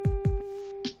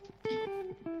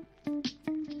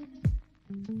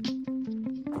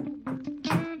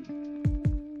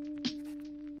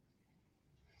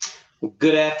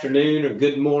Good afternoon or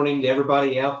good morning to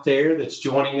everybody out there that's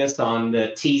joining us on the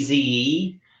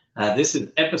TZE. This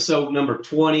is episode number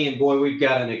 20, and boy, we've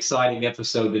got an exciting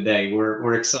episode today.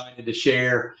 We're excited to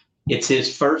share. It's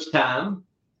his first time,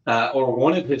 or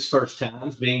one of his first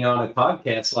times being on a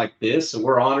podcast like this. So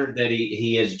we're honored that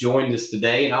he has joined us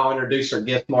today, and I'll introduce our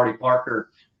guest, Marty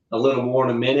Parker, a little more in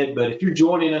a minute. But if you're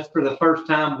joining us for the first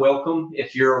time, welcome.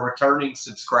 If you're a returning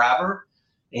subscriber,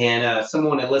 and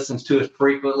someone that listens to us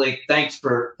frequently, thanks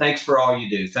for all you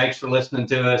do. Thanks for listening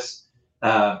to us.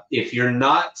 If you're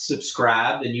not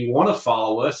subscribed and you want to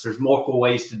follow us, there's multiple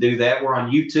ways to do that. We're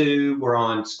on YouTube, we're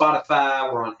on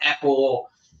Spotify, we're on Apple.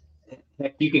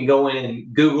 Heck, you can go in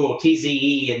and Google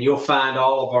TZE and you'll find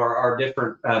all of our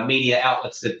different media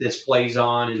outlets that this plays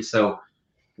on. And so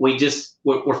we're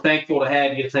thankful to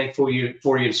have you, thankful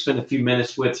for you to spend a few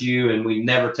minutes with you, and we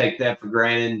never take that for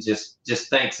granted. Just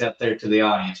thanks out there to the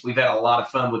audience. We've had a lot of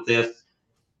fun with this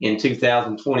in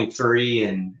 2023,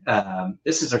 and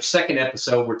this is our second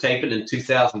episode we're taping in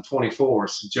 2024.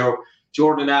 So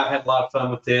Jordan and I have had a lot of fun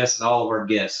with this and all of our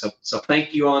guests. So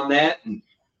thank you on that. And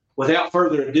without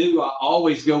further ado, I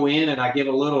always go in and I give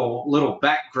a little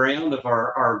background of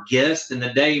our guest. And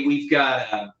today we've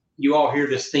got you all hear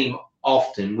this theme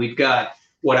often. We've got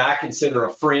what I consider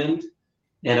a friend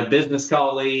and a business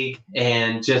colleague,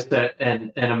 and just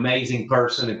an amazing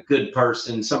person, a good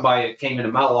person, somebody that came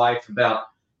into my life about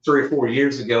 3 or 4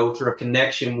 years ago through a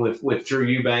connection with Drew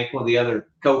Eubank, one of the other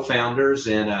co-founders,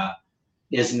 and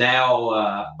is now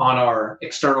on our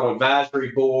external advisory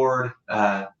board.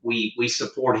 We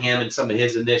support him in some of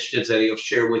his initiatives that he'll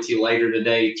share with you later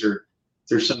today through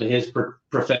some of his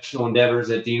professional endeavors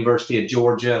at the University of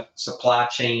Georgia, supply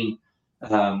chain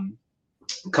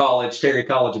college, Terry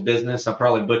College of Business. I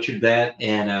probably butchered that.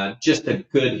 And just a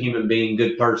good human being,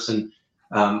 good person,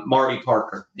 Marty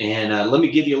Parker. And let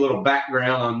me give you a little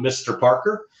background on Mr.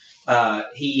 Parker.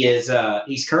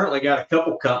 He's currently got a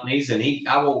couple companies, and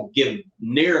I won't give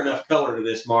near enough color to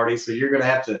this, Marty. So you're going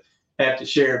to have to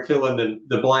share and fill in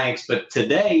the blanks. But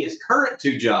today, his current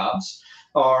 2 jobs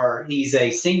are he's a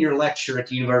senior lecturer at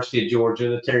the University of Georgia,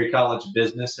 the Terry College of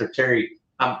Business, or Terry.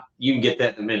 You can get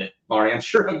that in a minute, Marty. I'm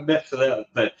sure I'm messing it up,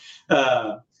 but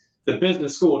the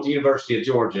business school at the University of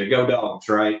Georgia. Go Dogs,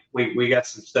 right? We got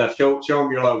some stuff. Show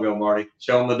them your logo, Marty.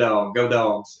 Show them the dog. Go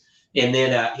Dogs. And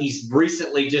then he's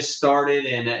recently just started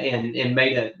and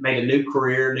made a new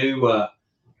career,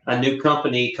 a new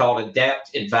company called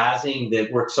Adaept Advising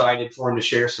that we're excited for him to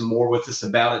share some more with us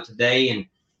about it today. And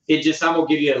I'm going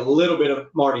to give you a little bit of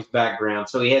Marty's background.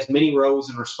 So he has many roles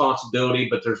and responsibility,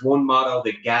 but there's one motto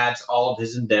that guides all of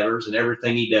his endeavors and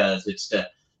everything he does. It's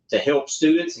to help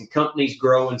students and companies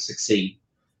grow and succeed.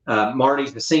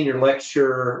 Marty's the senior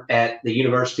lecturer at the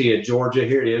University of Georgia.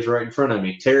 Here it is right in front of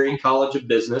me. Terry College of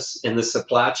Business in the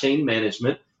supply chain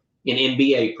management and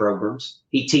MBA programs.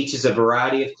 He teaches a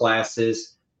variety of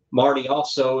classes. Marty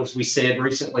also, as we said,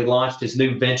 recently launched his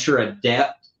new venture,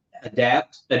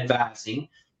 Adaept Advising,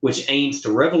 which aims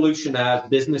to revolutionize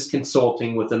business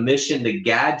consulting with a mission to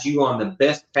guide you on the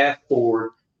best path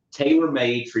forward,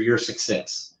 tailor-made for your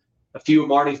success. A few of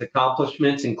Marty's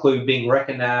accomplishments include being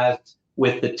recognized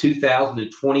with the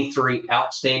 2023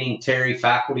 Outstanding Terry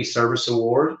Faculty Service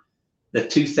Award, the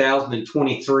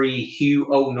 2023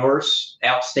 Hugh O. Nurse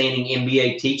Outstanding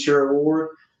MBA Teacher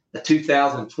Award, the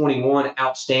 2021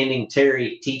 Outstanding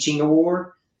Terry Teaching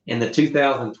Award, and the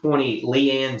 2020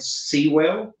 Leanne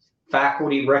Sewell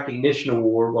Faculty Recognition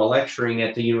Award while lecturing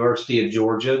at the University of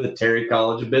Georgia, the Terry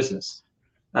College of Business.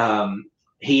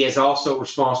 He is also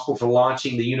responsible for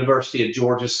launching the University of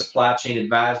Georgia Supply Chain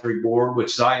Advisory Board,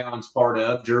 which Zion's part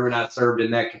of. Drew and I served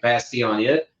in that capacity on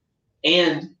it,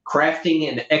 and crafting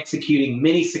and executing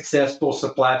many successful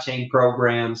supply chain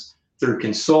programs through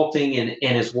consulting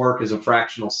and his work as a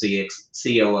fractional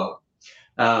COO.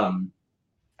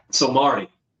 So Marty,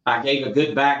 I gave a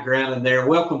good background in there.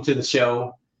 Welcome to the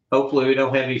show. Hopefully we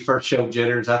don't have any first show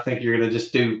jitters. I think you're going to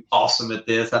just do awesome at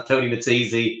this. I told him it's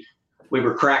easy. We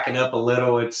were cracking up a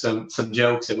little at some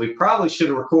jokes that we probably should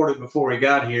have recorded before we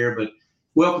got here, but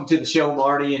welcome to the show,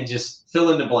 Marty, and just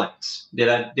fill in the blanks.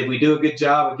 Did we do a good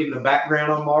job of giving a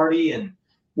background on Marty, and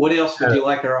what else would you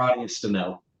like our audience to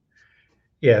know?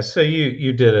 Yeah, so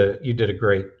you did a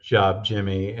great job,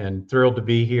 Jimmy, and thrilled to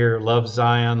be here. Love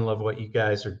Zion, love what you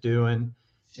guys are doing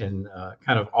and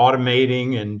kind of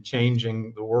automating and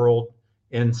changing the world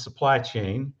in supply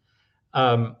chain.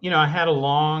 I had a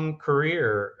long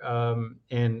career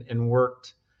and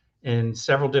worked in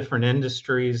several different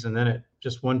industries, and then at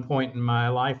just one point in my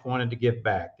life wanted to give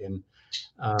back. And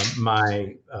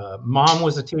my mom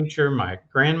was a teacher, my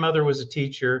grandmother was a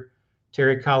teacher.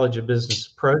 Terry College of Business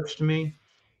approached me,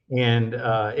 And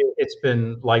it's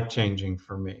been life-changing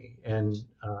for me. And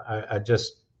I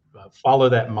just follow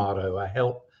that motto. I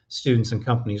help students and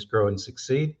companies grow and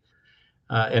succeed.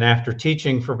 And after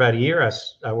teaching for about a year,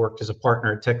 I worked as a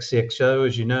partner at TZE,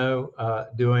 as you know,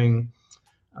 doing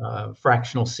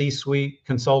fractional C-suite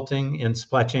consulting in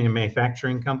supply chain and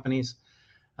manufacturing companies,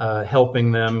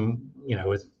 helping them,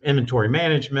 with inventory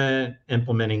management,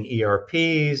 implementing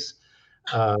ERPs,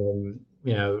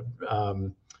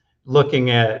 looking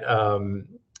at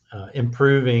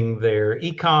improving their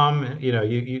e-com.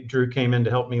 Drew came in to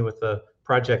help me with a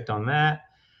project on that.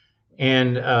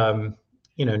 And,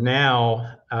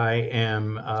 now I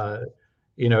am,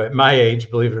 at my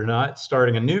age, believe it or not,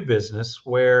 starting a new business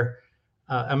where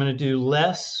I'm going to do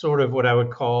less sort of what I would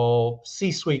call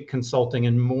C-suite consulting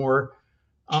and more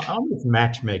almost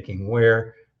matchmaking,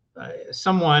 where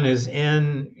someone is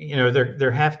in,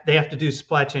 they have to do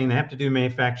supply chain, they have to do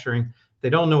manufacturing, they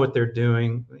don't know what they're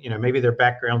doing. Maybe their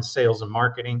background sales and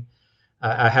marketing.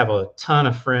 I have a ton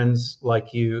of friends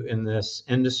like you in this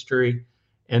industry,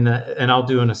 and I'll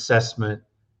do an assessment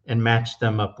and match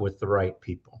them up with the right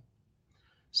people.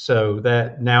 So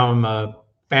that now I'm a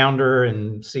founder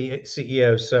and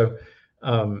CEO. So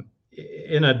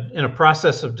in a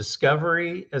process of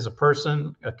discovery as a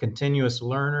person, a continuous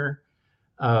learner,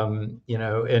 and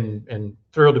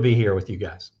thrilled to be here with you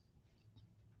guys.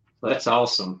 That's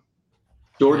awesome.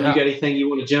 Jordan, You got anything you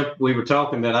want to jump? We were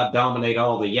talking about I dominate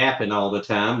all the yapping all the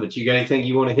time, but you got anything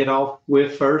you want to hit off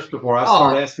with first before I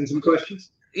start asking some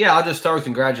questions? Yeah, I'll just start with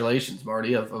congratulations,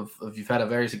 Marty, of you've had a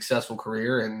very successful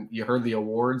career and you heard the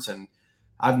awards, and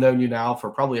I've known you now for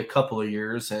probably a couple of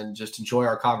years and just enjoy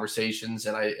our conversations,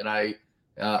 and I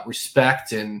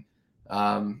respect and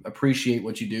appreciate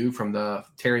what you do from the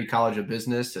Terry College of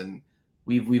Business, and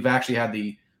we've actually had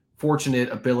the fortunate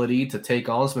ability to take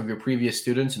on some of your previous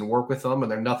students and work with them,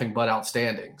 and they're nothing but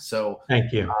outstanding. So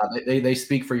thank you. They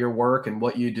speak for your work and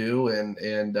what you do, and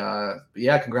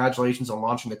congratulations on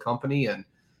launching the company and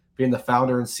being the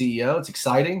founder and CEO. It's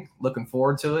exciting. Looking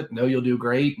forward to it. Know you'll do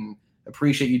great, and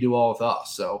appreciate you do all with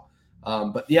us. So,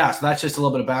 so that's just a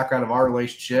little bit of background of our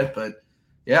relationship. But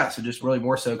so just really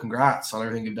more so, congrats on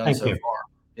everything you've done so far.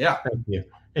 Yeah, thank you.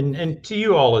 And to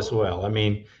you all as well. I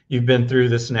mean, you've been through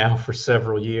this now for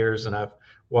several years, and I've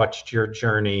watched your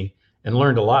journey and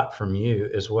learned a lot from you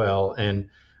as well. And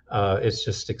it's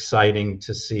just exciting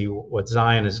to see what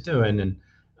Zion is doing. And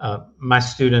my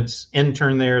students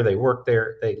intern there, they work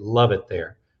there, they love it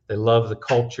there. They love the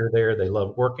culture there. They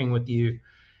love working with you.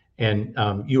 And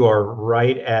you are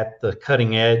right at the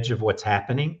cutting edge of what's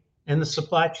happening in the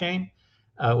supply chain.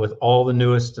 With all the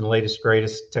newest and latest,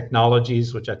 greatest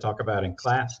technologies, which I talk about in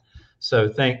class. So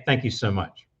thank you so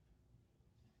much.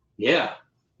 Yeah,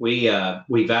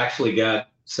 we've actually got,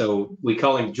 so we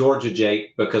call him Georgia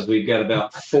Jake because we've got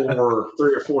about 3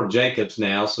 or 4 Jacobs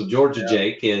now. So Georgia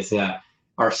Jake is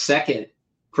our second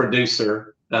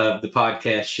producer of the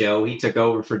podcast show. He took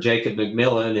over for Jacob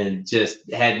McMillan and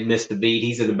just hadn't missed a beat.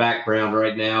 He's in the background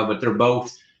right now, but they're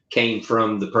both came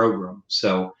from the program.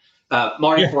 So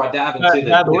Marty, before I dive into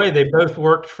by the way, they both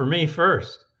worked for me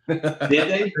first. Did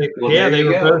they? Well, they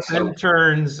were both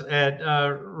interns at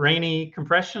Rainy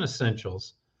Compression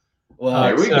Essentials. Well,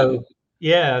 there we go.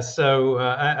 Yeah, so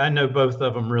I know both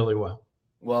of them really well.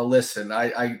 Well, listen,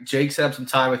 Jake spent some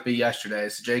time with me yesterday,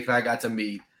 so Jake and I got to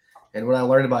meet. And what I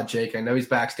learned about Jake, I know he's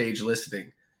backstage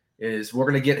listening, is we're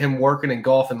going to get him working and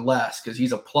golfing less because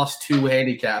he's a +2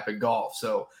 handicap in golf.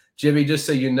 So, Jimmy, just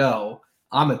so you know,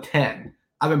 I'm a 10.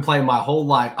 I've been playing my whole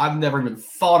life. I've never even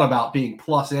thought about being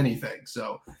plus anything.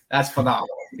 So that's phenomenal.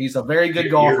 He's a very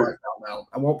good golfer now.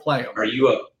 I won't play him. Are you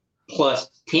a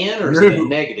 +10 or is it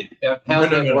negative? How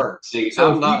does that work? See,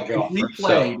 so I'm not a golfer.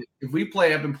 If we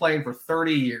play, I've been playing for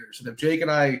 30 years. And if Jake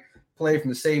and I play from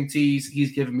the same tees,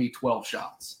 he's given me 12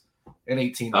 shots in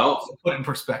 18 holes. So put it in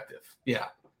perspective. Yeah.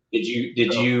 Did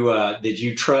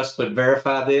you trust but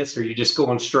verify this, or are you just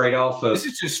going straight off of? This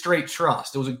is just straight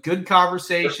trust. It was a good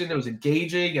conversation. It was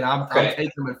engaging, and I'm taking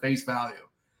them at face value.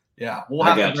 Yeah, we'll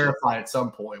have to verify at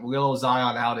some point. We'll get a little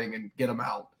Zion outing and get them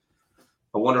out.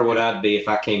 I wonder what I'd be if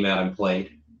I came out and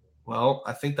played. Well,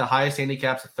 I think the highest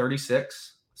handicap's a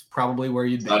 36. It's probably where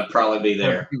you'd be. I'd probably be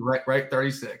there. Right,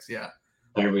 36. Yeah.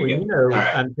 There we go.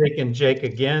 Right. I'm taking Jake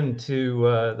again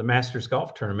to the Masters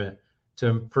Golf Tournament to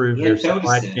improve their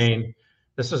supply chain.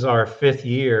 This is our 5th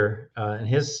year, and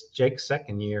Jake's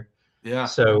 2nd year. Yeah.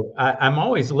 So I'm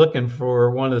always looking for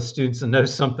one of the students that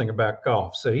knows something about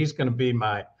golf. So he's going to be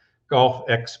my golf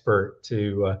expert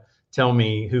to tell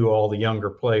me who all the younger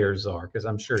players are, because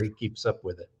I'm sure he keeps up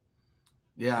with it.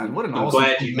 Yeah, and what an I'm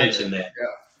glad you mentioned that.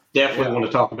 Yeah. Definitely want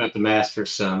to talk about the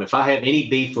Masters some. If I have any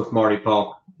beef with Marty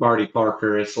Marty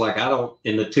Parker. It's like,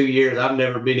 in the 2 years,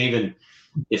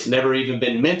 it's never even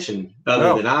been mentioned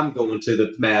other than I'm going to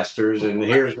the Masters and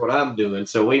here's what I'm doing.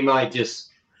 So we might just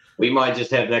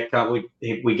have that.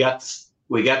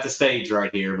 We got the stage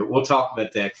right here, but we'll talk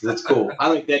about that because it's cool. I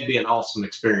think that'd be an awesome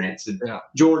experience. And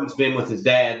Jordan's been with his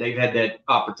dad. They've had that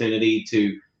opportunity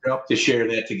to share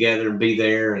that together and be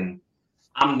there. And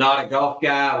I'm not a golf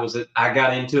guy. I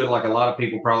got into it like a lot of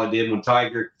people probably did when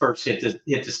Tiger first hit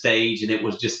the stage, and it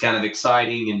was just kind of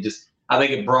exciting and I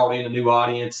think it brought in a new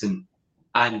audience, and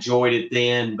I enjoyed it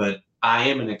then. But I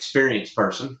am an experienced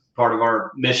person. Part of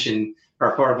our mission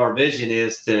or part of our vision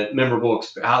is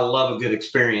I love a good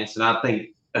experience, and I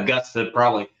think Augusta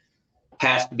probably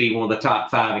has to be one of the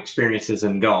top 5 experiences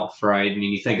in golf, right? I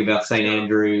mean, you think about St.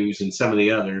 Andrews and some of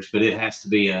the others, but it has to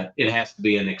be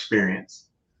an experience.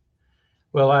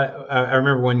 Well, I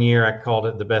remember one year I called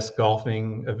it the best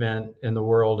golfing event in the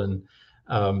world, and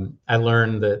I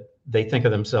learned that they think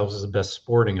of themselves as the best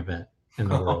sporting event in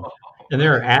the world. And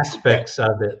there are aspects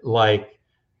of it, like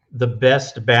the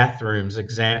best bathrooms,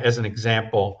 as an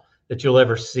example, that you'll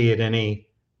ever see at any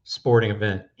sporting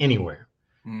event anywhere.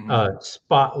 Mm-hmm.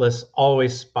 Spotless,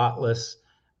 always spotless.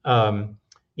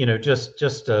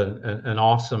 Just an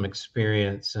awesome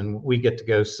experience. And we get to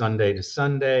go Sunday to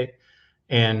Sunday.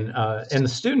 And the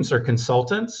students are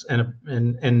consultants,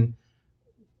 and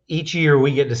each year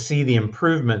we get to see the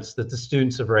improvements that the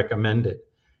students have recommended.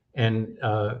 And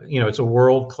it's a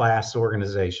world-class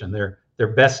organization. They're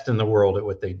best in the world at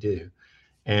what they do,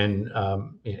 and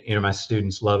my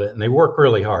students love it, and they work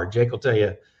really hard. Jake will tell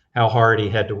you how hard he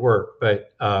had to work,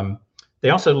 but they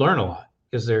also learn a lot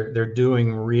because they're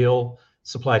doing real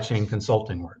supply chain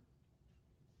consulting work.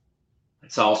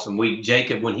 It's awesome.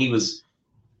 Jacob, when he was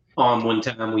on one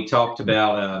time, we talked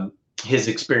about his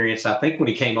experience, I think when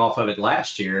he came off of it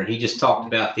last year, and he just talked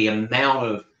about the amount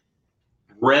of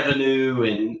revenue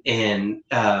and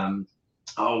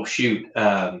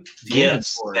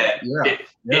gifts that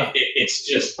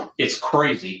it's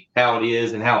crazy how it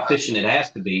is and how efficient it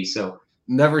has to be. So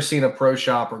never seen a pro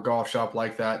shop or golf shop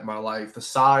like that in my life. The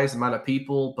size, the amount of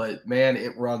people, but man,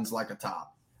 it runs like a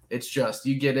top. It's just,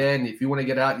 you get in, if you want to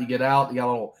get out, you get out. You got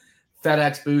a little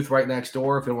FedEx booth right next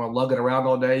door. If you want to lug it around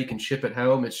all day, you can ship it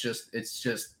home. It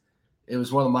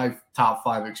was one of my top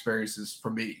 5 experiences for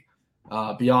me,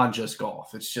 beyond just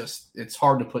golf. It's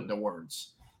hard to put into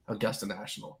words. Augusta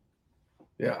National.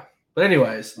 Yeah. But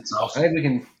anyways, that's awesome. I think we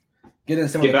can get into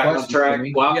some of the back questions. on track.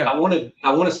 Well, yeah. I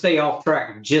want to stay off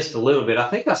track just a little bit. I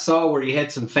think I saw where you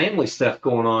had some family stuff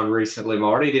going on recently,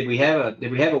 Marty. Did we have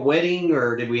a wedding,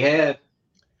 or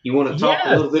you want to talk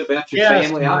a little bit about your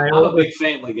family? I'm a big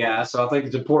family guy, so I think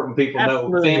it's important people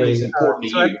know family's important to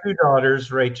you. I have 2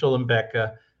 daughters, Rachel and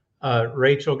Becca.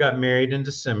 Rachel got married in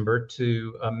December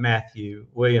to Matthew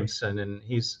Williamson, and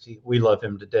we love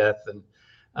him to death. And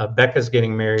Becca's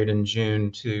getting married in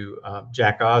June to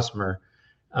Jack Osmer,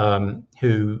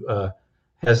 who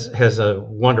has a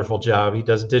wonderful job. He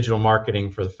does digital marketing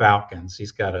for the Falcons.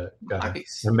 He's got an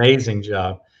amazing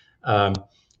job.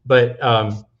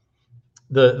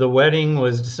 The wedding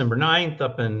was December 9th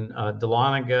up in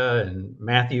Dahlonega, and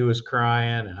Matthew was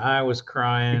crying and I was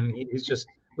crying. We just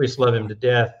love him to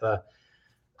death.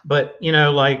 But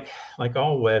like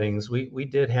all weddings, we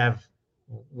did have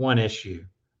one issue.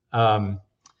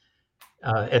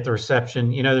 At the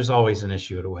reception, there's always an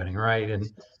issue at a wedding, right? And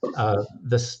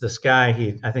this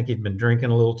guy, I think he'd been drinking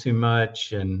a little too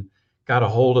much and got a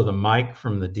hold of the mic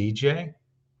from the DJ,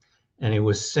 and he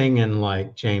was singing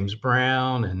like James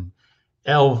Brown and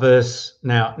Elvis.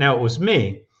 Now it was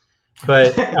me,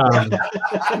 but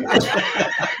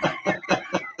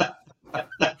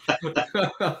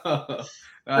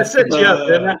I set you up,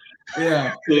 didn't I?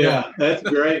 Yeah, that's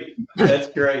great.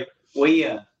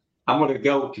 I'm going to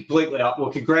go completely off.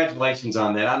 Well, congratulations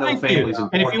on that. I know family's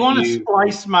important. And if you want to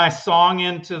splice my song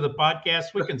into the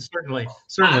podcast, we can certainly.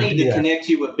 I need to connect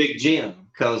you with Big Jim,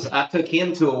 because I took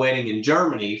him to a wedding in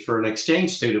Germany for an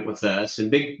exchange student with us,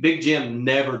 and Big Jim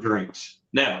never drinks.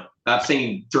 Never. I've seen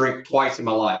him drink twice in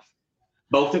my life,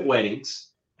 both at weddings.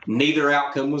 Neither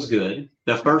outcome was good.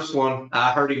 The first one,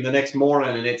 I heard him the next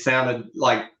morning, and it sounded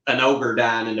like an ogre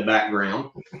dying in the background.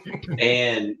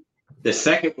 And the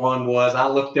second one was, I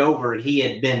looked over and he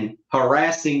had been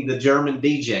harassing the German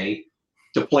DJ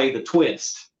to play the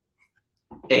twist.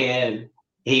 And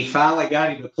he finally got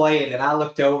him to play it. And I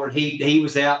looked over and he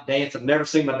was out dancing. I've never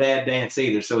seen my dad dance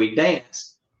either. So he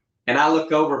danced. And I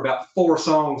look over about 4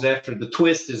 songs after the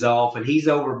twist is off, and he's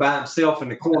over by himself in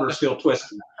the corner still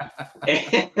twisting.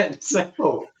 And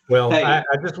so, well, hey, I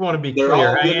just want to be clear.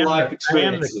 I am the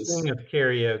king of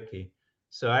karaoke.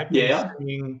 So I can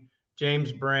sing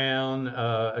James Brown,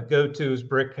 a go-to is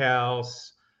Brick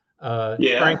House,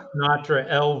 Yeah. Frank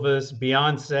Sinatra, Elvis,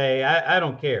 Beyonce. I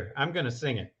don't care. I'm going to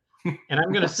sing it, and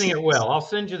I'm going to sing it well. I'll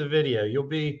send you the video. I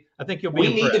think you'll be We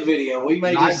need impressed. the video. We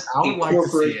may I just would like to see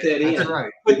incorporate it. that in. That's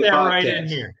right. Put the that right podcast. in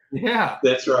here. Yeah.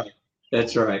 That's right.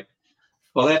 That's right.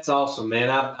 Well, that's awesome,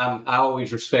 man. I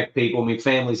always respect people. I mean,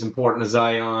 family's important to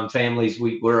Zion. Families,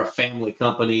 we're a family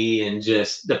company, and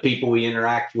just the people we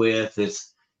interact with is.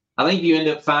 I think you end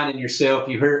up finding yourself.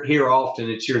 You hear often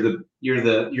that you're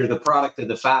the product of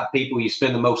the 5 people you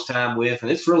spend the most time with, and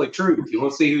it's really true. If you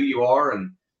want to see who you are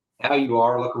and how you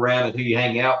are, look around at who you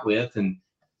hang out with, and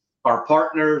our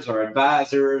partners, our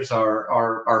advisors,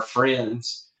 our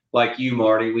friends like you,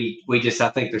 Marty. We just, I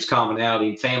think there's commonality,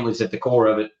 and family's at the core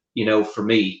of it. For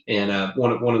me, and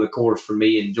one of the cores for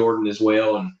me and Jordan as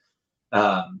well. And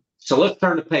so let's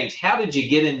turn the page. How did you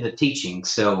get into teaching?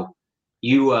 So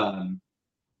you,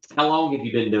 how long have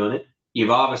you been doing it? You've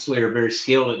obviously are very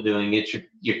skilled at doing it.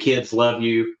 Your kids love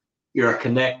you. You're a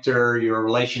connector. You're a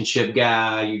relationship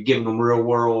guy. You're giving them real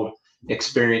world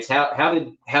experience. How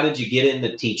did you get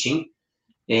into teaching?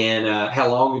 And how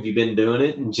long have you been doing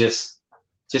it? And just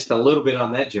a little bit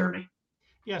on that journey.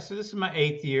 Yeah, so this is my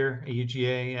 8th year at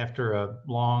UGA after a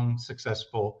long,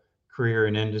 successful career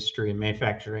in industry and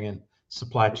manufacturing and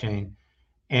supply chain.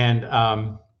 And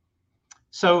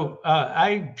so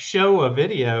I show a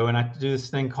video, and I do this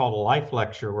thing called a life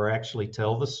lecture where I actually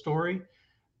tell the story.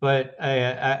 But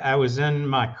I was in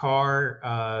my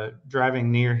car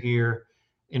driving near here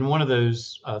in one of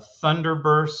those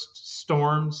thunderburst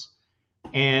storms,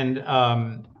 and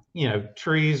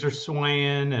trees are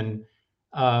swaying, and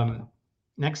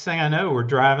next thing I know, we're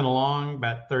driving along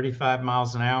about 35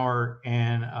 miles an hour,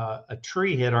 and a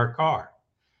tree hit our car.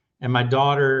 And my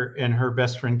daughter and her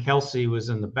best friend Kelsey was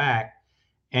in the back.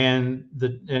 And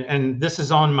this is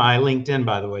on my LinkedIn,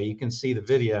 by the way. You can see the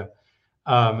video.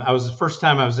 I was the first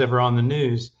time I was ever on the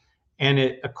news, and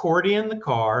it accordioned the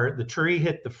car. The tree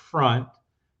hit the front,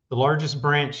 the largest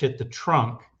branch hit the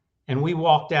trunk, and we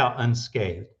walked out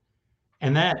unscathed.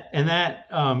 And that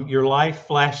your life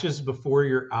flashes before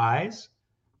your eyes.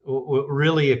 What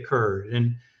really occurred.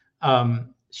 And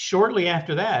shortly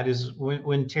after that is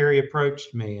when Terry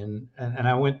approached me, and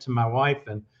I went to my wife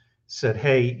and said,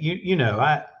 hey,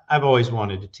 I've always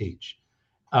wanted to teach.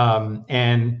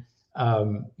 Would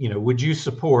you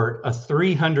support a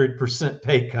 300%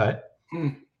 pay cut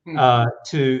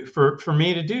for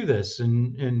me to do this?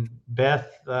 And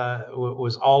Beth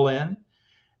was all in.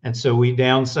 And so we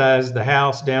downsized the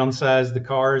house, downsized the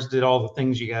cars, did all the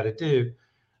things you got to do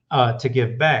to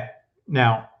give back.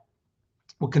 Now,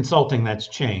 with consulting, that's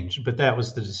changed, but that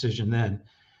was the decision then.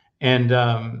 And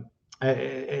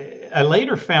I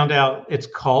later found out it's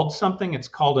called something. It's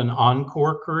called an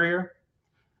encore career.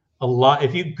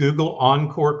 If you Google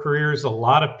encore careers, a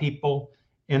lot of people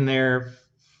in their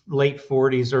late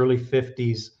 40s, early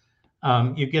 50s,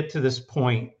 you get to this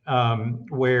point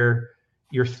where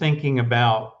you're thinking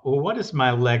about, well, what is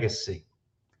my legacy?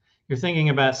 You're thinking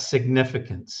about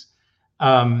significance.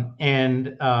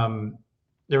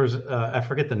 There was, I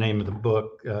forget the name of the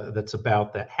book that's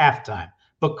about that, Halftime,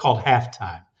 book called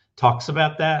Halftime, talks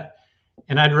about that.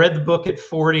 And I'd read the book at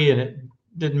 40 and it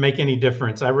didn't make any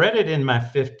difference. I read it in my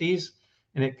 50s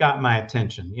and it got my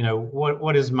attention.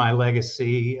 What is my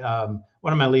legacy?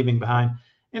 What am I leaving behind?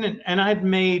 And I'd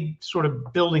made sort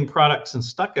of building products and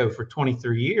stucco for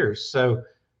 23 years. So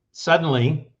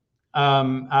suddenly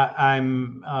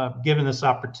I'm given this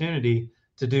opportunity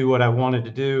to do what I wanted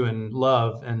to do and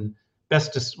love, and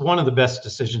one of the best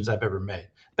decisions I've ever made.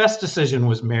 Best decision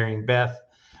was marrying Beth.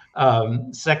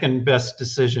 Second best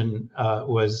decision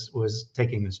was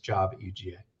taking this job at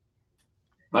UGA.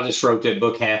 I just wrote that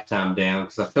book Halftime down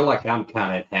because I feel like I'm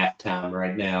kind of at halftime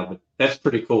right now, but that's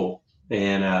pretty cool.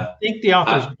 And I think the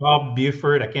author is Bob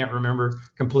Buford. I can't remember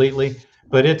completely,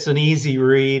 but it's an easy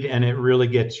read and it really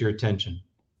gets your attention.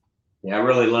 Yeah, I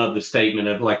really love the statement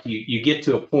of like you get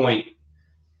to a point.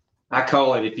 I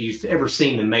call it, if you've ever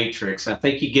seen The Matrix, I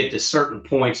think you get to certain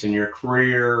points in your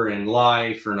career and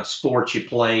life or in a sport you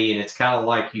play, and it's kind of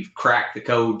like you've cracked the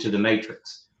code to the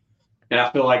Matrix. And I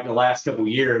feel like the last couple of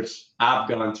years, I've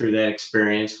gone through that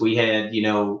experience. We had,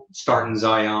 starting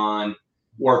Zion,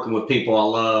 working with people I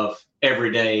love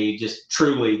every day, just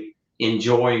truly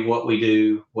enjoying what we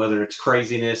do, whether it's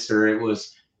craziness or it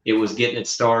was getting it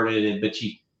started. But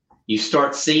you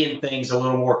start seeing things a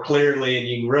little more clearly, and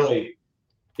you can really,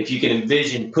 if you can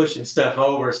envision pushing stuff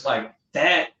over, it's like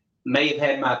that may have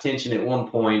had my attention at one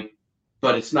point,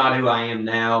 but it's not who I am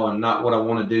now and not what I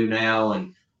want to do now.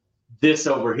 And this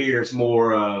over here is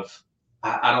more of,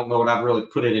 I don't know what I've really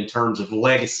put it in terms of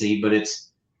legacy, but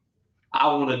it's I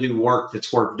want to do work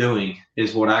that's worth doing,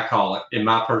 is what I call it in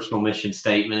my personal mission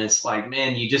statement. It's like,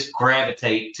 man, you just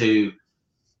gravitate to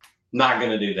not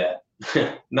going to do that,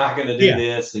 not going to do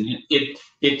this, and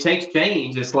it takes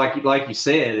change. It's like you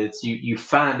said, it's you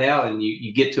find out, and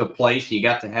you get to a place, you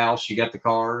got the house, you got the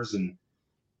cars, and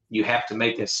you have to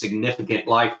make a significant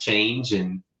life change.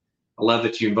 And I love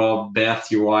that you involved Beth,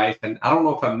 your wife, and I don't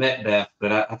know if I met Beth,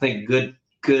 but I think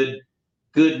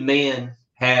good men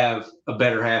have a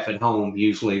better half at home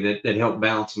usually that help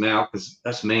balance them out, because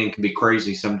us men can be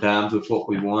crazy sometimes with what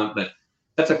we want. But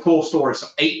that's a cool story. So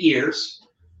 8 years.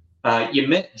 You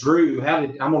met Drew.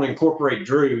 I'm going to incorporate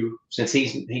Drew, since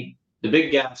the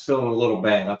big guy's feeling a little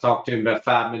bad. I talked to him about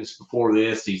 5 minutes before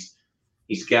this.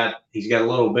 He's got a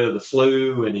little bit of the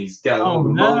flu, and he's got a little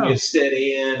pneumonia set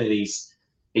in, and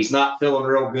he's not feeling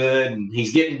real good, and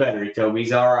he's getting better. He told me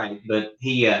he's all right, but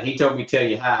he told me to tell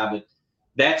you hi. But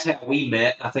that's how we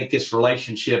met. I think this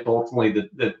relationship, ultimately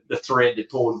the thread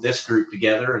that pulled this group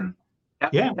together. And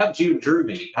how'd you and Drew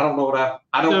meet? I don't know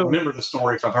I don't remember the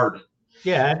story if I've heard it.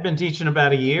 Yeah, I'd been teaching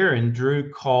about a year, and Drew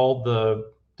called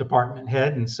the department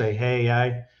head and say, hey,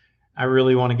 I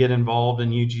really want to get involved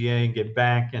in UGA and get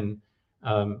back, and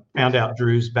found out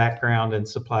Drew's background in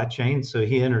supply chain. So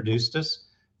he introduced us.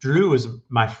 Drew was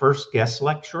my first guest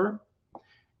lecturer,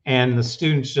 and the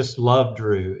students just loved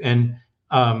Drew. And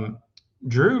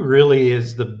Drew really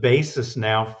is the basis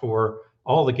now for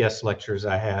all the guest lectures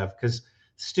I have, because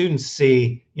students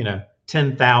see,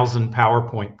 10,000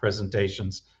 PowerPoint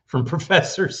presentations from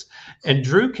professors, and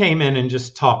Drew came in and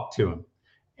just talked to them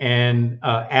and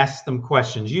asked them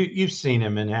questions. You've seen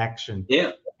him in action.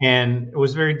 Yeah. And it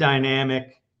was very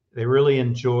dynamic. They really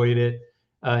enjoyed it.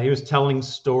 He was telling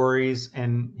stories,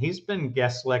 and he's been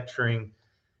guest lecturing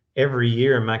every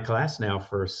year in my class now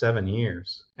for 7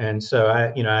 years. And so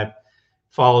I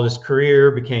followed his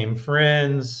career, became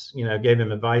friends, gave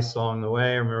him advice along the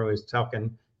way. I remember he was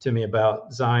talking to me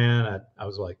about Zion. I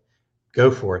was like, go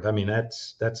for it. I mean,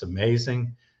 that's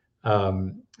amazing.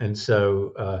 And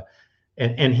so,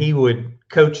 and he would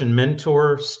coach and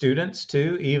mentor students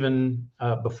too, even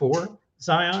before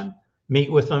Zion,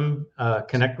 meet with them,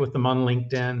 connect with them on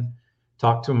LinkedIn,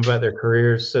 talk to them about their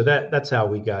careers. So that's how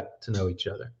we got to know each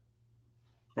other.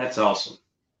 That's awesome.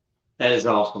 That is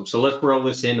awesome. So let's roll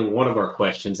this into one of our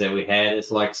questions that we had. It's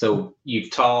like, so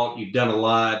you've taught, you've done a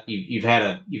lot, you've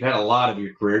had a lot of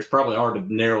your career. It's probably hard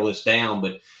to narrow this down,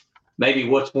 but maybe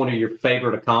what's one of your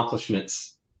favorite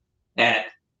accomplishments at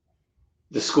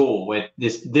the school at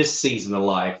this season of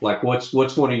life? Like what's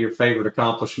one of your favorite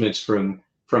accomplishments from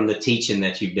the teaching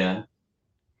that you've done?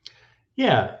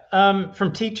 Yeah,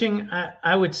 from teaching,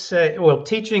 I would say, well,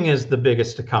 teaching is the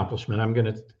biggest accomplishment.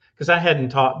 Because I hadn't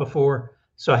taught before,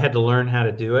 so I had to learn how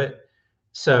to do it.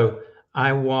 So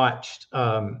I watched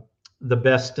the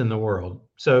best in the world.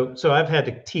 So I've had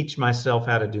to teach myself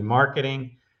how to do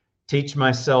marketing, teach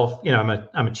myself,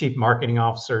 I'm a chief marketing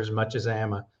officer as much as I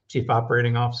am a chief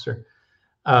operating officer.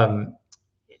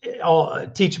 I'll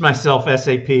teach myself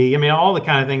SAP. I mean, all the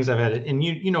kind of things I've had, and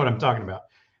you know what I'm talking about.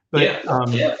 But for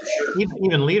sure.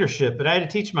 even leadership, but I had to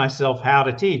teach myself how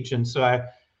to teach. And so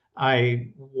I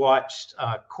watched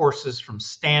courses from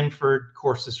Stanford,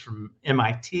 courses from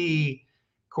MIT,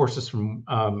 courses from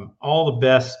all the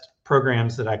best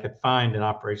programs that I could find in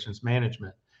operations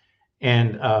management,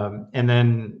 and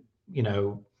then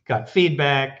got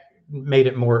feedback, made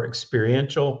it more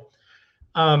experiential.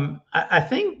 I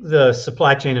think the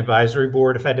Supply Chain Advisory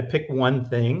Board, if I had to pick one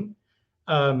thing,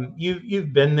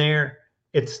 you've been there.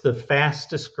 It's the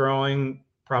fastest growing,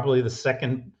 probably the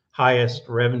second highest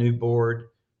revenue board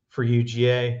for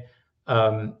UGA.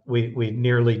 We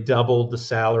nearly doubled the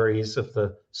salaries of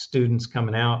the students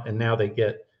coming out, and now they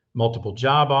get multiple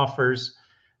job offers.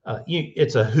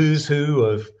 It's a who's who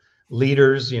of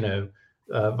leaders,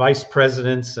 vice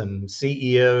presidents and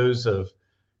CEOs of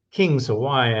King's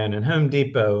Hawaiian and Home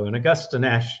Depot and Augusta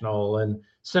National and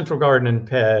Central Garden and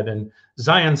Pet and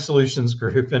Zion Solutions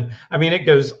Group. And I mean, it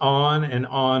goes on and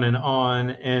on and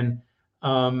on. And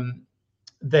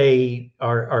they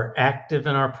are active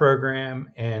in our program,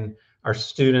 and our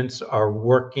students are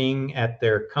working at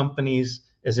their companies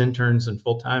as interns and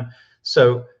full-time.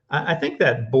 So I think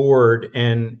that board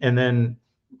and then,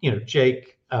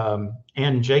 Jake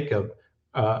and Jacob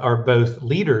are both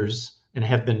leaders and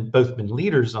have both been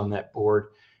leaders on that board.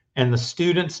 And the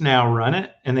students now run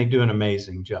it, and they do an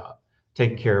amazing job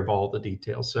taking care of all the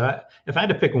details. So if I had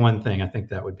to pick one thing, I think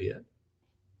that would be it.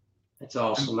 That's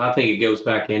awesome. I think it goes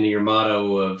back into your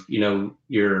motto of,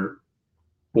 your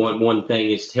one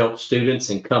thing is to help students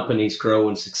and companies grow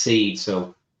and succeed.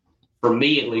 So for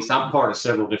me at least, I'm part of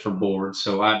several different boards.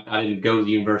 So I didn't go to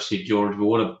the University of Georgia, but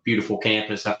what a beautiful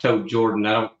campus. I've told Jordan,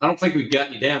 I don't think we've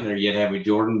gotten you down there yet, have we,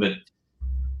 Jordan? But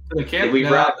the campus,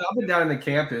 no, I've been down in the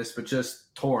campus, but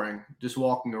just touring, just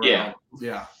walking around.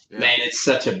 Yeah. Man, it's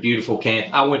such a beautiful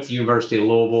campus. I went to the University of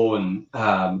Louisville,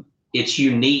 and it's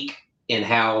unique in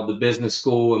how the business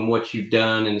school and what you've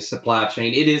done in the supply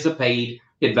chain. It is a paid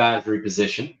advisory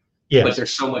position, but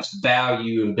there's so much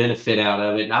value and benefit out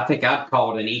of it. And I think I'd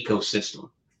call it an ecosystem.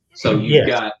 So you've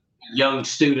got young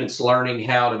students learning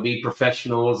how to be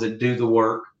professionals that do the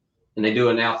work, and they do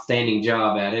an outstanding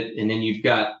job at it. And then you've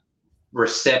got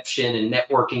reception and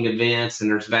networking events, and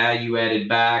there's value added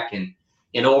back, and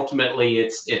ultimately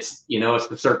it's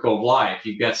the circle of life.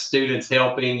 You've got students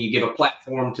helping, you give a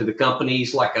platform to the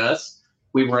companies like us.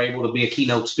 We were able to be a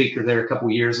keynote speaker there a couple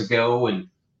of years ago, and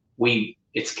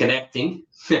it's connecting.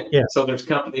 So there's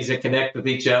companies that connect with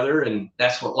each other, and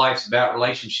that's what life's about,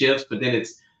 relationships. But then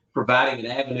it's providing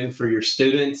an avenue for your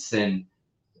students, and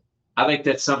I think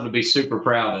that's something to be super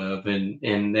proud of,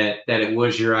 and that it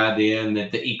was your idea, and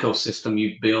that the ecosystem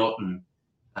you've built. And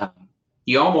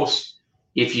you almost,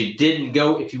 if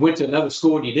you went to another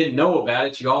school and you didn't know about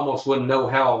it, you almost wouldn't know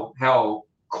how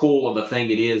cool of a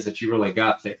thing it is that you really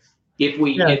got there.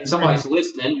 If somebody's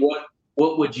listening,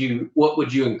 what would you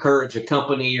encourage a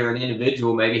company or an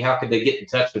individual? Maybe how could they get in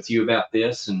touch with you about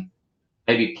this, and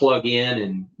maybe plug in,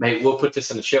 and maybe we'll put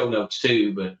this in the show notes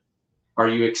too. But are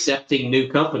you accepting new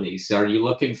companies? Are you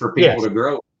looking for people to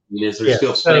grow? I mean, is there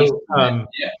still space?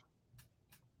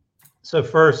 So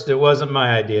first, it wasn't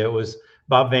my idea. It was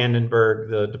Bob Vandenberg,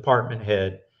 the department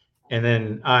head, and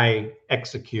then I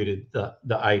executed the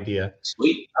idea.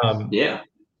 Sweet.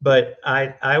 But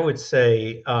I would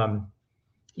say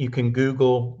you can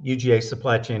Google UGA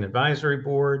Supply Chain Advisory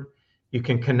Board. You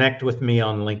can connect with me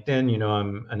on LinkedIn. You know,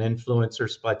 I'm an influencer,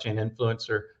 supply chain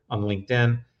influencer on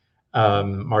LinkedIn.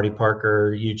 Marty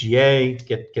Parker, UGA,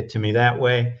 get to me that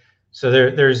way. So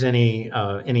there's any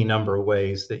number of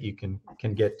ways that you can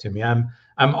get to me. I'm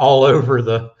all over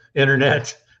the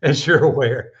internet, as you're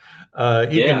aware.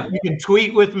 You can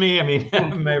tweet with me. I mean,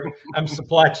 I'm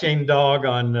Supply Chain Dog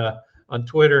on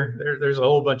Twitter. There's a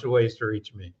whole bunch of ways to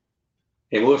reach me.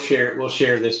 And we'll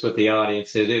share this with the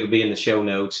audience. It'll be in the show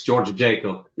notes. Georgia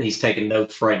Jacob, he's taking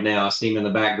notes right now. I see him in the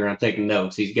background taking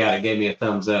notes. He's gave me a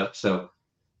thumbs up. So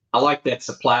I like that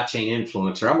supply chain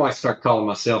influencer. I might start calling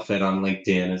myself that on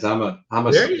LinkedIn, as I'm a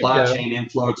supply chain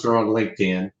influencer on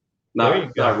LinkedIn.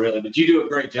 Not really, but you do a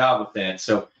great job with that.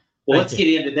 So let's get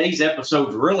in. Today's episode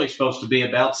is really supposed to be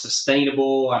about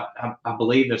sustainable. I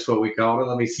believe that's what we call it.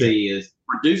 Let me see, is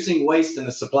reducing waste in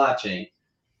the supply chain.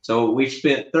 So we've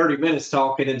spent 30 minutes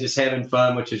talking and just having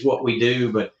fun, which is what we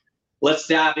do. But let's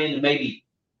dive in and maybe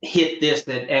hit this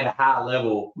at a high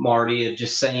level, Marty, of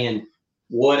just saying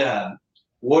what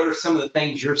are some of the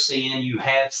things you're seeing,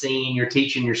 you're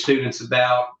teaching your students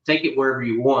about. Take it wherever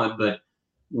you want, but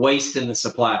waste in the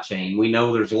supply chain. We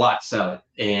know there's lots of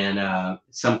it, and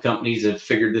some companies have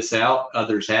figured this out,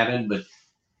 others haven't. But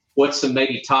what's some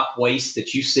maybe top waste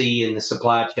that you see in the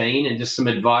supply chain, and just some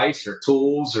advice or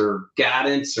tools or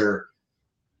guidance, or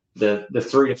the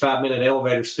 3 to 5 minute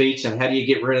elevator speech on how do you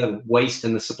get rid of waste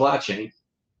in the supply chain?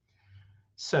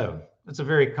 So that's a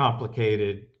very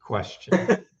complicated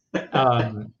question. But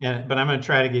I'm going to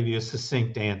try to give you a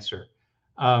succinct answer.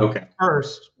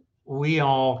 First, we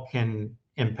all can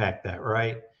impact that,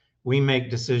 right? We make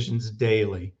decisions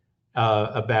daily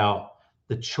about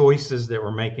the choices that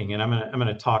we're making, and I'm going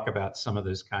to talk about some of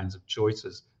those kinds of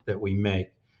choices that we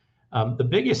make. The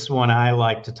biggest one I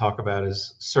like to talk about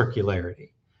is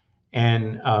circularity,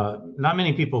 and not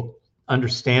many people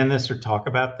understand this or talk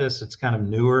about this. It's kind of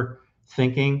newer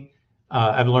thinking.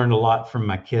 I've learned a lot from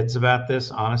my kids about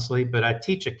this, honestly, but I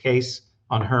teach a case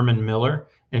on Herman Miller.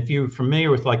 And if you're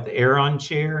familiar with like the Aeron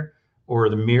chair or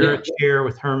the Mira chair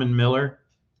with Herman Miller,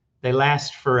 they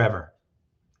last forever.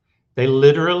 They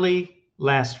literally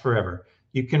last forever.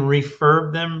 You can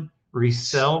refurb them,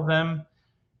 resell them.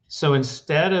 So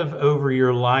instead of over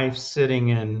your life sitting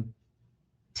in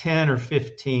 10 or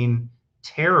 15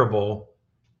 terrible,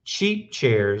 cheap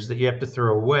chairs that you have to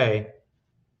throw away,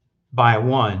 buy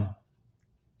one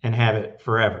and have it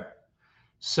forever.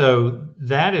 So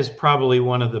that is probably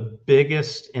one of the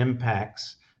biggest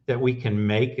impacts that we can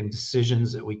make and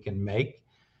decisions that we can make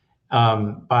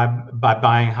by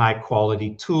buying high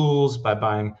quality tools, by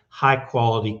buying high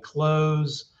quality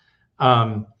clothes.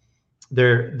 There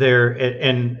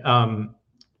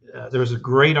was a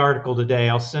great article today.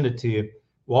 I'll send it to you.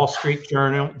 Wall Street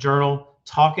Journal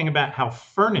talking about how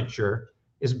furniture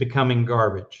is becoming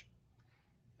garbage.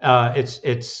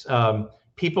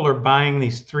 people are buying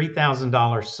these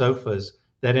 $3,000 sofas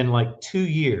that in like 2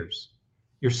 years,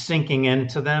 you're sinking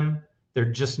into them.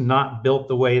 They're just not built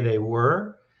the way they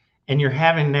were. And you're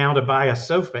having now to buy a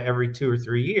sofa every 2 or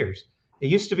 3 years. It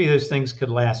used to be those things could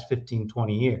last 15,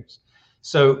 20 years.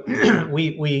 So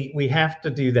we have to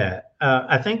do that.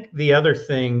 I think the other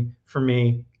thing for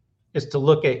me is to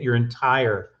look at your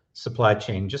entire supply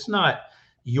chain, just not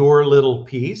your little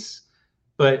piece,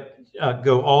 but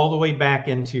go all the way back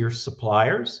into your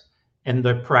suppliers and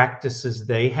the practices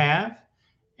they have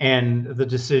and the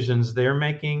decisions they're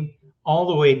making, all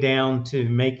the way down to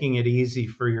making it easy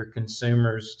for your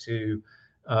consumers to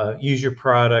use your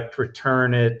product,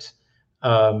 return it,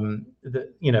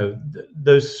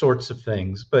 those sorts of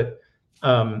things. But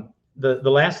the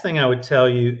last thing I would tell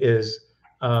you is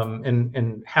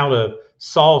and how to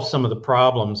solve some of the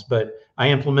problems. But I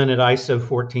implemented ISO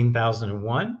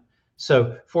 14001.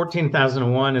 So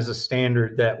 14001 is a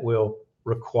standard that will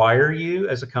require you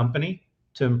as a company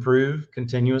to improve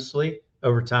continuously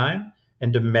over time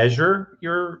and to measure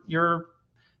your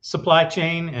supply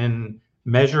chain and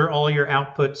measure all your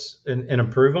outputs and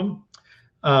improve them.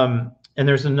 And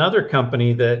there's another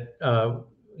company that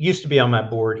used to be on my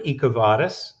board,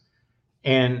 EcoVadis.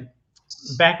 And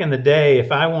back in the day,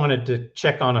 if I wanted to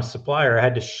check on a supplier, I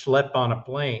had to schlep on a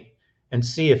plane and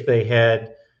see if they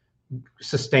had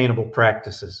sustainable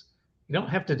practices. You don't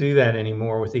have to do that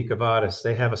anymore with EcoVadis.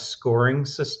 They have a scoring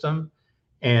system,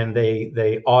 and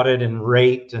they audit and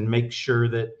rate and make sure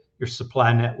that your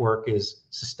supply network is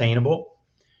sustainable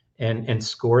and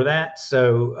score that.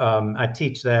 So I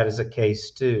teach that as a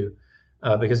case too,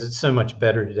 because it's so much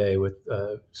better today with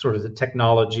sort of the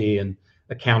technology and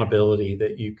accountability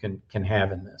that you can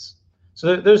have in this.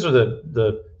 So those are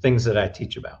the things that I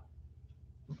teach about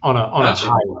on a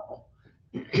high level.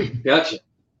 Gotcha.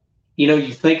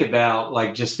 You think about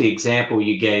like just the example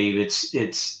you gave,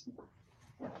 it's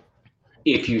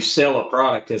if you sell a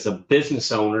product as a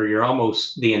business owner,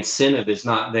 the incentive is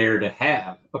not there to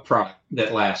have a product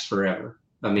that lasts forever.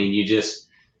 I mean,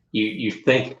 you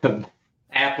think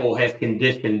Apple has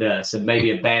conditioned us, and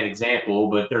maybe a bad example,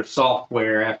 but their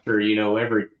software after,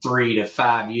 every 3 to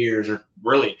 5 years, or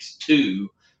really it's 2,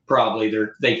 probably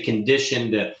they've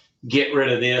conditioned to get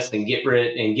rid of this and get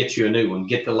you a new one,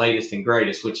 get the latest and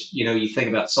greatest, which, you think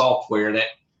about software, that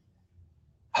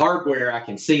hardware, I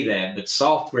can see that, but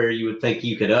software, you would think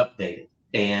you could update it.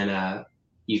 And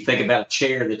you think about a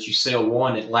chair that you sell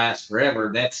one that lasts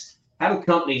forever. That's how do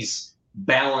companies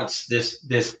balance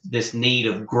this need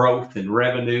of growth and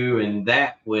revenue and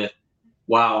that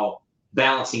while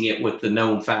balancing it with the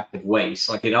known fact of waste.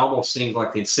 Like it almost seems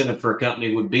like the incentive for a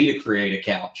company would be to create a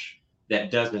couch that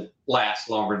doesn't last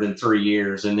longer than 3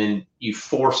 years, and then you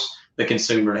force the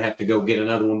consumer to have to go get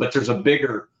another one. But there's a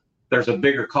bigger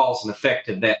cause and effect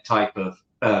of that type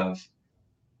of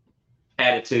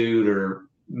attitude or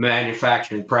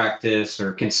manufacturing practice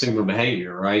or consumer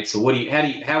behavior, right? So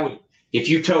how would if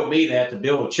you told me that to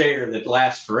build a chair that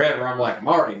lasts forever, I'm like,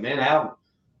 Marty, man,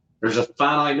 there's a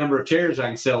finite number of chairs I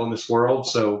can sell in this world.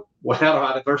 So how do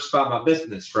I diversify my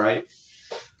business, right?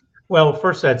 Well,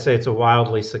 first I'd say it's a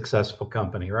wildly successful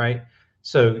company, right?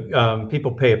 So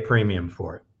people pay a premium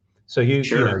for it. So you're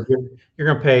going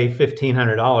to pay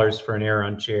 $1,500 for an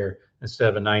Aeron chair instead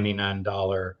of a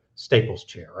 $99 Staples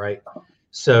chair, right?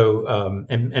 So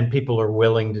and people are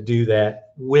willing to do that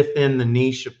within the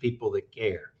niche of people that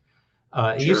care.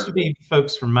 It used to be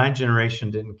folks from my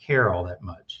generation didn't care all that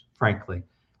much, frankly,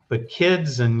 but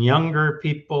kids and younger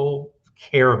people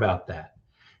care about that.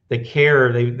 They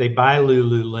care. They buy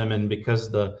Lululemon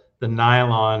because the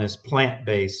nylon is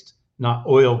plant-based, not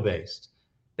oil-based.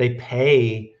 They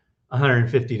pay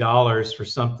 $150 for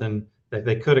something that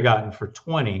they could have gotten for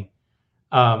 $20,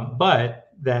 but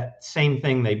that same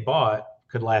thing they bought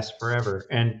could last forever.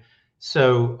 And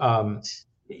so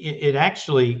it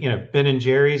actually, Ben and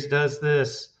Jerry's does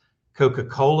this,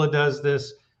 Coca-Cola does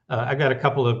this. I got a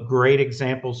couple of great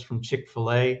examples from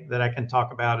Chick-fil-A that I can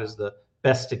talk about as the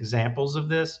best examples of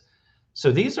this.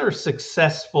 So these are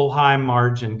successful, high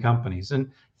margin companies.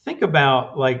 And think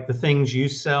about like the things you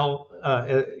sell.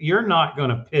 You're not going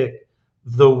to pick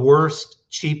the worst,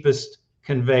 cheapest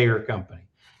conveyor company.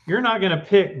 You're not going to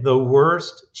pick the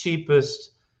worst,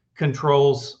 cheapest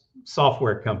controls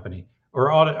software company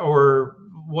or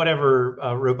whatever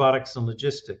robotics and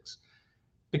logistics,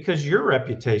 because your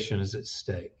reputation is at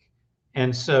stake.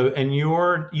 And so, and you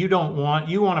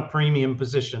want a premium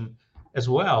position as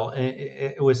well.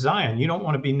 With Zion, you don't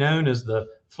want to be known as the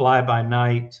fly by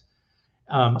night.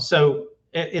 So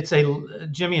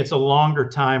Jimmy, it's a longer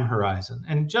time horizon.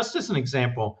 And just as an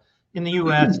example, in the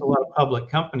US, a lot of public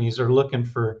companies are looking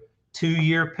for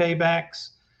 2-year paybacks.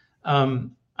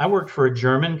 I worked for a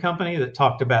German company that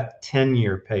talked about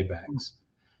 10-year paybacks.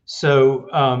 So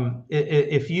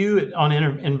if you, on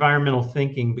environmental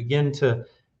thinking, begin to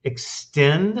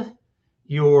extend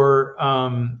your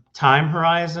time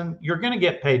horizon, you're going to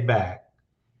get paid back.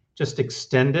 Just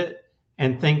extend it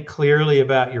and think clearly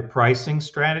about your pricing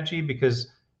strategy,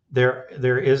 because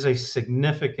there is a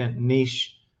significant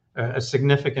niche, a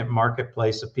significant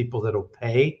marketplace of people that will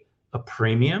pay a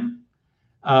premium.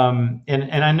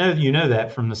 And I know you know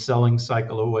that from the selling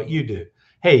cycle of what you do.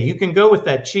 Hey, you can go with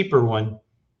that cheaper one.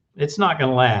 It's not going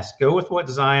to last. Go with what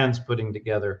Zion's putting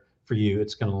together for you.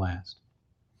 It's going to last.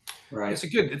 Right.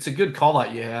 It's a good call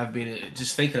that you have.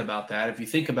 Just thinking about that. If you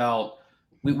think about,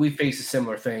 we face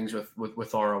similar things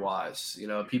with ROIs. You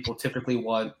know, people typically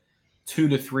want 2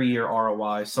 to 3 year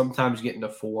ROI, sometimes getting to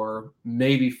 4,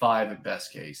 maybe 5 at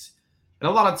best case. And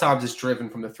a lot of times it's driven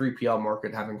from the 3PL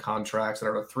market having contracts that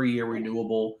are a 3-year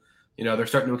renewable. You know, they're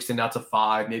starting to extend out to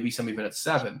 5, maybe some even at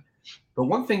 7. But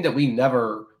one thing that we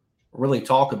never really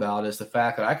talk about is the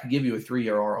fact that I could give you a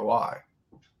 3-year ROI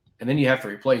and then you have to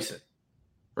replace it,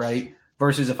 right?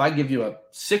 Versus if I give you a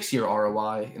 6-year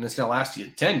ROI and it's going to last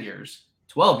you 10 years,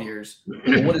 12 years,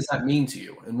 well, what does that mean to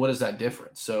you? And what is that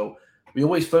difference? So we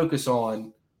always focus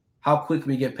on how quick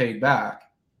we get paid back.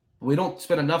 We don't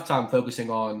spend enough time focusing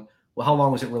on, well, how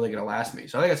long is it really going to last me?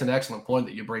 So I think that's an excellent point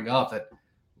that you bring up that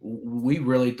we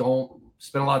really don't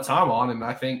spend a lot of time on. And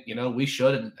I think, you know, we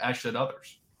should, and as should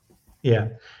others. Yeah.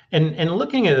 And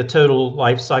looking at the total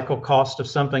life cycle cost of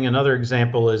something, another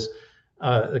example is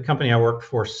the company I worked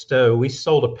for, Stowe. We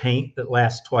sold a paint that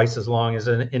lasts twice as long as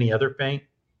any other paint,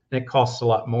 and it costs a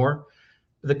lot more.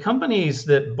 The companies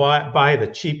that buy the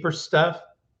cheaper stuff,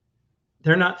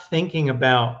 they're not thinking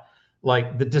about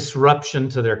like the disruption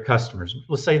to their customers.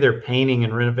 Let's say they're painting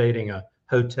and renovating a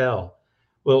hotel.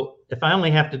 Well, if I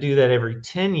only have to do that every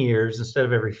 10 years instead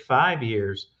of every 5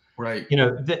 years, right? You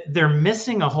know, they're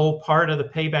missing a whole part of the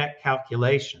payback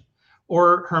calculation.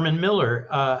 Or Herman Miller,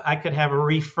 I could have a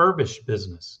refurbished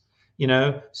business, you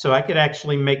know, so I could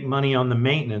actually make money on the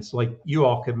maintenance, like you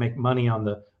all could make money on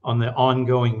the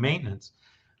ongoing maintenance.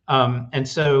 And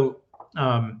so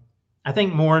I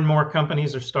think more and more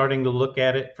companies are starting to look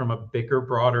at it from a bigger,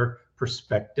 broader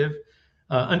perspective.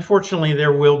 Unfortunately,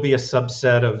 there will be a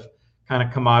subset of kind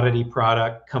of commodity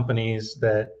product companies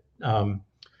that,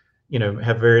 you know,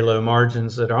 have very low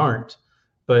margins that aren't,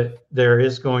 but there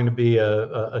is going to be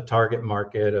a target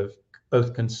market of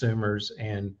both consumers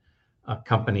and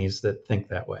companies that think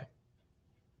that way.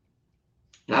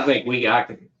 I think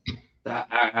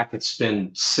I could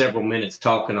spend several minutes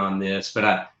talking on this,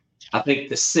 but I think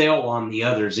the sell on the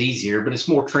other is easier, but it's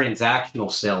more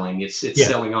transactional selling. It's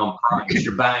selling on price.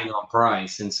 You're buying on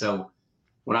price. And so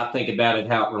when I think about it,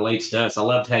 how it relates to us, I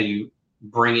loved how you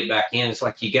bring it back in. It's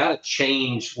like you got to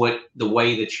change the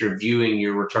way that you're viewing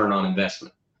your return on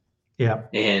investment. Yeah.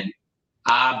 And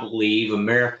I believe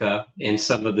America and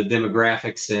some of the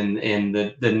demographics and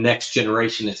the next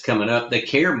generation that's coming up, they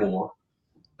care more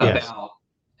about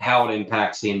how it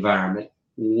impacts the environment,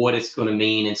 what it's going to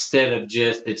mean, instead of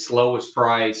just its lowest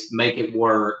price, make it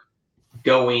work,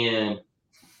 go in.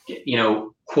 You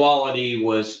know, quality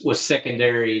was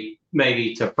secondary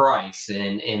maybe to price,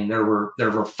 and there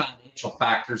were financial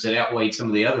factors that outweighed some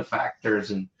of the other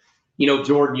factors. And you know,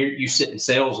 Jordan, you sit in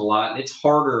sales a lot, and it's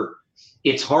harder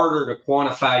to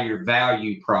quantify your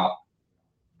value prop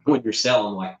when you're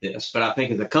selling like this. But I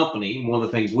think as a company, one of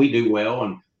the things we do well,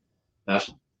 and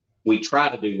we try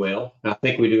to do well, and I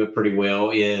think we do it pretty well,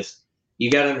 is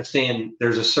you got to understand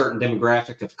there's a certain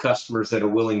demographic of customers that are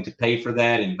willing to pay for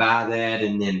that and buy that,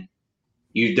 and then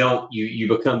you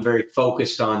become very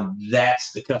focused on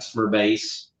that's the customer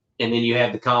base, and then you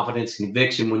have the confidence and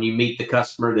conviction when you meet the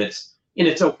customer and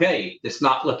it's okay, that's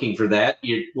not looking for that,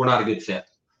 we're not a good fit.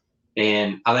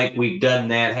 And I think we've done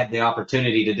that, had the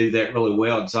opportunity to do that really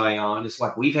well at Zion. It's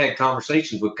like we've had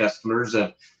conversations with customers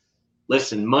of,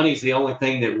 listen, money's the only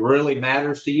thing that really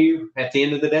matters to you at the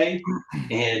end of the day,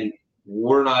 and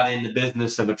we're not in the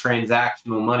business of a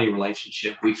transactional money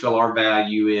relationship. We feel our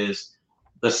value is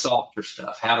the softer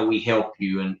stuff. How do we help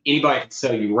you? And anybody can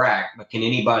sell you rack, but can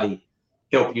anybody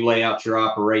help you lay out your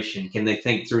operation? Can they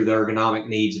think through the ergonomic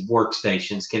needs of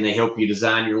workstations? Can they help you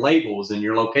design your labels and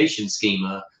your location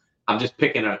schema? I'm just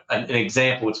picking an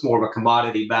example. It's more of a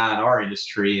commodity buy in our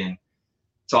industry. And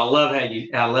so I love how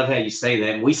you say that.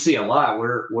 And we see a lot. I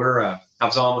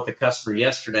was on with a customer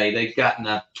yesterday. They've gotten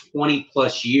a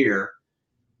 20+ year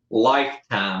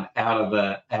lifetime out of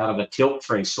a tilt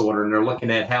tray sorter, and they're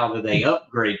looking at how do they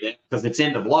upgrade it because it's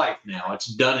end of life now. It's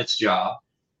done its job,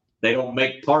 they don't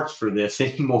make parts for this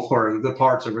anymore. The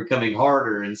parts are becoming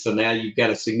harder. And so now you've got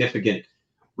a significant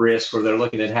risk where they're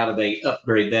looking at how do they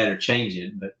upgrade that or change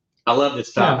it. But I love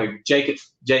this topic. Yeah.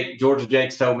 Georgia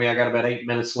Jake's told me I got about 8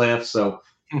 minutes left. So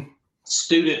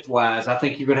student wise, I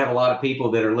think you're going to have a lot of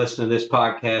people that are listening to this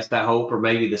podcast, I hope, or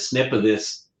maybe the snip of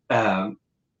this,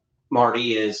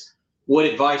 Marty, is what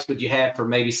advice would you have for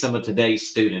maybe some of today's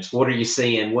students? What are you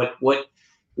seeing?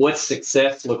 What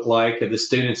success look like of the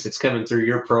students that's coming through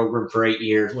your program for 8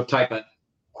 years? What type of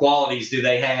qualities do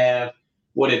they have?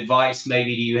 What advice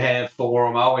maybe do you have for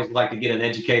them? I always like to get an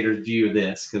educator's view of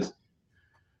this.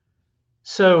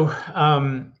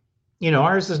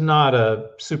 Ours is not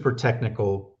a super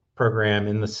technical program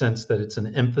in the sense that it's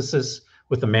an emphasis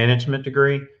with a management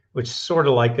degree, which is sort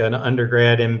of like an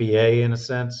undergrad MBA in a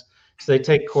sense. So they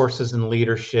take courses in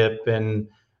leadership and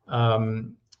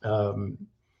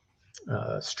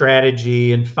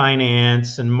strategy and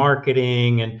finance and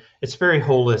marketing, and it's very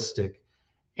holistic.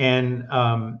 And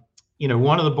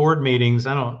one of the board meetings,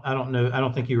 I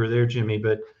don't think you were there, Jimmy,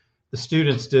 but the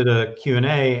students did a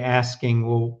Q&A asking,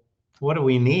 well, what do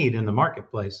we need in the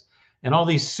marketplace? And all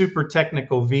these super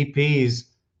technical VPs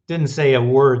didn't say a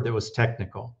word that was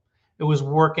technical. It was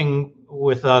working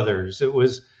with others. It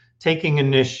was taking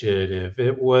initiative.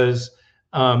 It was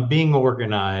being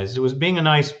organized. It was being a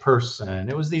nice person.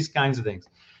 It was these kinds of things.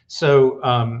 So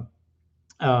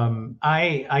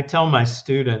I tell my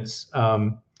students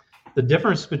the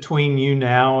difference between you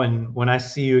now and when I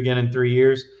see you again in 3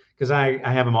 years, because I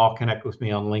have them all connect with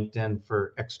me on LinkedIn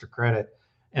for extra credit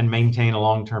and maintain a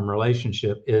long-term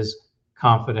relationship, is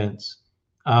confidence.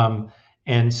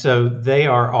 And so they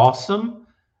are awesome,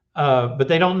 but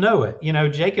they don't know it.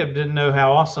 Jacob didn't know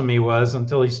how awesome he was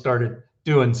until he started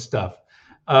doing stuff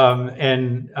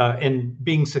and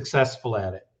being successful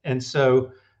at it. And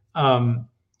so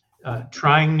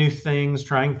trying new things,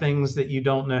 trying things that you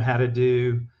don't know how to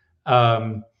do,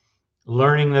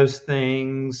 learning those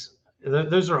things.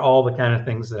 Those are all the kind of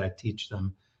things that I teach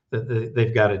them that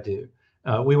they've got to do.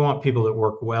 We want people that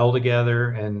work well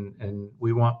together, and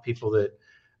we want people that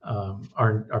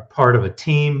are part of a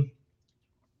team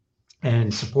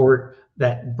and support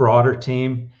that broader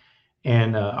team.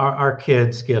 And our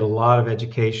kids get a lot of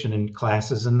education and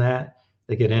classes in that.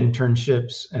 They get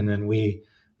internships, and then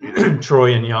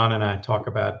Troy and Jan and I talk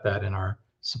about that in our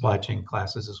supply chain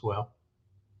classes as well.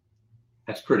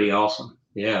 That's pretty awesome.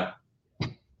 Yeah.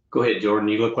 Go ahead, Jordan.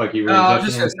 You look like you were. I was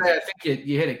just going to say, I think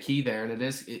you hit a key there, and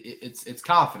it's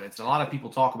confidence. A lot of people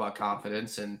talk about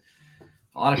confidence, and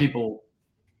a lot of people,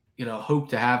 hope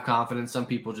to have confidence. Some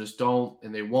people just don't,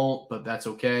 and they won't, but that's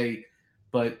okay.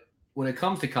 But when it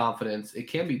comes to confidence, it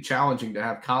can be challenging to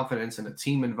have confidence in a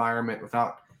team environment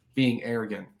without being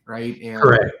arrogant, right? And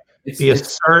correct.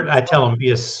 I tell them,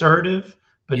 be assertive,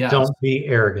 but don't be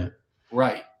arrogant.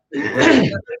 Right. That's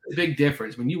a big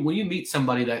difference when you meet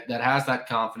somebody that has that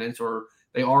confidence, or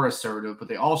they are assertive, but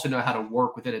they also know how to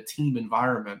work within a team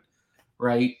environment,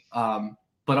 right?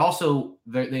 But also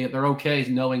they're okay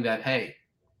knowing that, hey,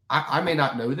 I may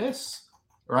not know this,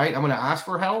 right? I'm going to ask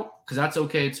for help because that's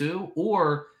okay too.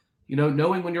 Or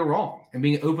knowing when you're wrong and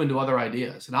being open to other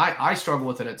ideas. And I struggle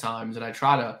with it at times, and I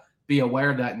try to be aware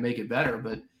of that and make it better.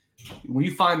 But when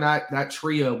you find that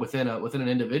trio within an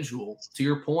individual, to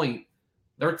your point,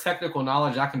 their technical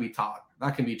knowledge, that can be taught,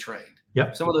 that can be trained.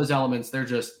 Yep. Some of those elements,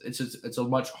 it's a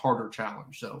much harder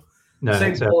challenge. So no,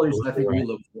 same qualities I think we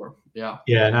look for. Yeah.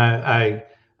 Yeah. And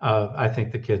I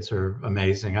think the kids are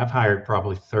amazing. I've hired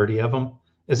probably 30 of them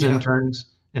as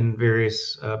interns in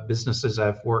various businesses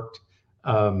I've worked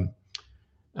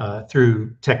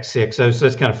through Tech 6. So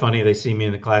it's kind of funny. They see me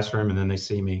in the classroom and then they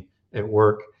see me at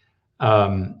work.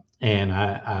 And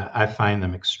I find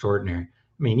them extraordinary.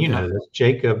 I mean, this,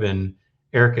 Jacob and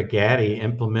Erica Gaddy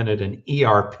implemented an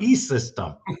ERP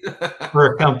system for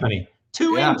a company.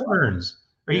 2 interns.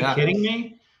 Are you kidding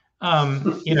me?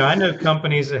 I know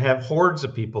companies that have hordes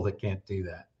of people that can't do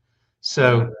that.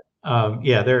 So,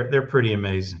 they're pretty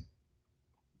amazing.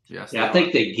 Yes. Yeah, I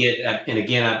think they get, and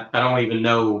again, I don't even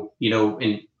know,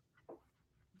 and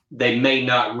they may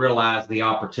not realize the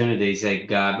opportunities they've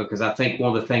got, because I think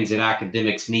one of the things that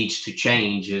academics needs to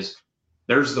change is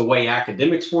there's the way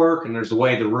academics work and there's the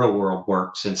way the real world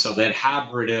works. And so that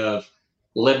hybrid of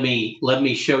let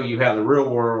me show you how the real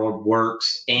world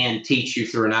works and teach you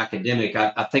through an academic.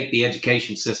 I think the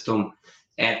education system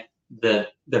at the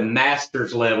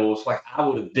master's levels, like I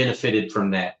would have benefited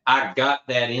from that. I got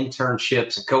that.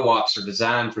 Internships and co-ops are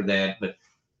designed for that, but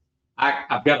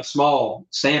I've got a small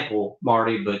sample,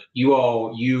 Marty, but you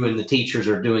and the teachers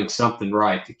are doing something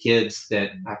right. The kids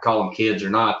that I call them kids or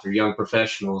not, they're young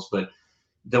professionals, but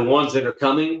the ones that are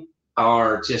coming,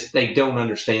 are just, they don't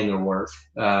understand their worth.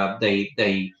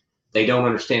 They don't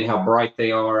understand how bright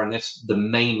they are, and that's the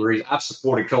main reason I've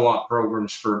supported co-op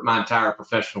programs for my entire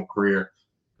professional career.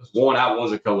 One, I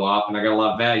was a co-op and I got a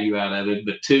lot of value out of it.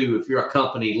 But two, if you're a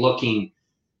company looking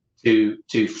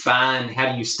to find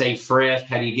how do you stay fresh,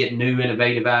 how do you get new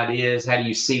innovative ideas, how do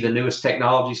you see the newest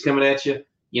technologies coming at you,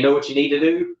 you know what you need to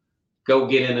do? Go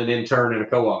get in an intern in a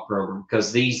co-op program,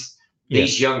 because these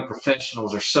young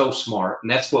professionals are so smart, and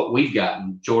that's what we've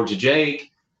gotten. Georgia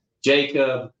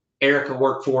Jacob, Erica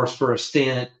worked for us for a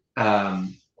stint.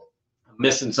 I'm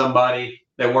missing somebody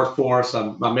that worked for us.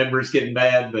 My memory's getting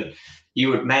bad, but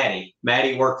you and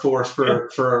Maddie worked for us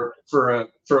for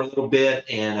a little bit,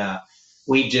 and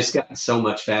we've just gotten so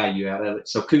much value out of it.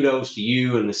 So kudos to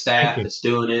you and the staff that's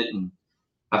doing it. And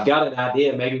I've got an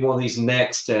idea. Maybe one of these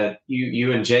next,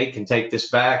 you and Jake can take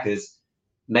this back, is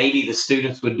maybe the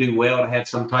students would do well to have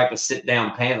some type of sit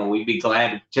down panel. We'd be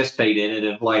glad to participate in it,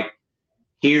 of like,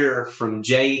 hear from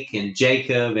Jake and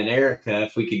Jacob and Erica,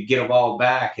 if we could get them all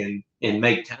back and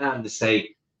make time to say,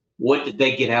 what did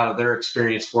they get out of their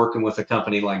experience working with a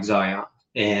company like Zion?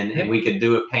 And we could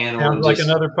do a panel. Sounds like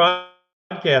another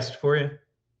podcast for you.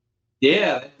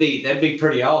 Yeah, that'd be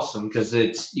pretty awesome, because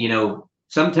it's,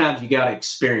 sometimes you got to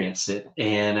experience it.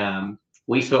 And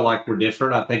we feel like we're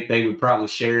different. I think they would probably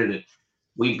share that.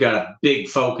 We've got a big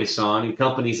focus on, and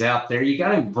companies out there, you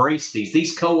got to embrace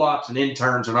these co-ops and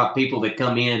interns are not people that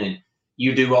come in and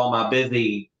you do all my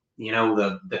busy,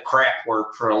 the crap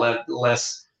work, for a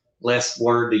less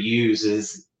word to use,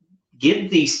 is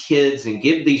give these kids and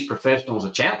give these professionals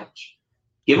a challenge,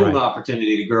 give them the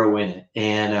opportunity to grow in it.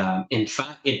 And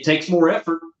it takes more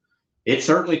effort. It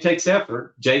certainly takes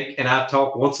effort. Jake and I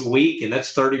talk once a week, and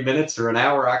that's 30 minutes or an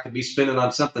hour I could be spending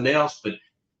on something else, but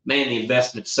man, the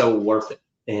investment's so worth it.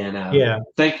 And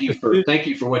thank you for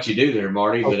what you do there,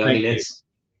 Marty. But I mean,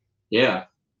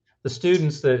 the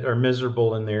students that are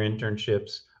miserable in their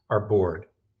internships are bored.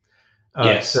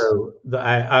 So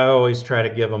I always try to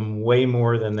give them way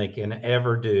more than they can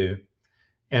ever do,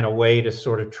 and a way to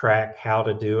sort of track how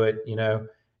to do it,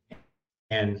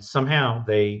 and somehow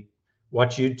they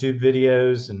watch YouTube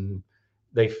videos and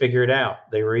they figure it out.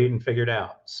 They read and figure it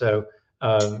out. So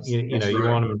you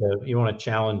want to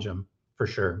challenge them for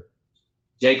sure.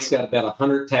 Jake's got about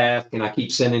 100 tasks, and I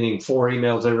keep sending him 4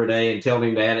 emails every day and telling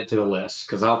him to add it to a list,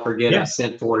 because I'll forget I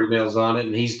sent 4 emails on it,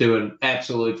 and he's doing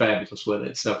absolutely fabulous with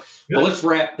it. So well, let's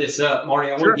wrap this up. Marty,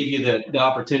 I want to give you the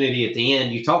opportunity at the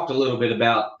end. You talked a little bit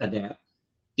about Adaept.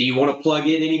 Do you want to plug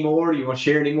it anymore? Do you want to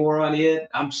share any more on it?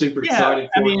 I'm super excited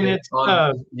for it.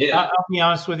 I'll be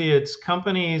honest with you. It's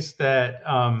companies that,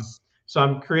 so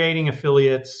I'm creating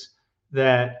affiliates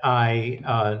that I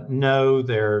know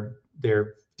they're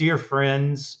dear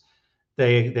friends.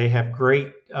 They have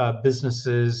great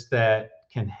businesses that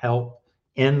can help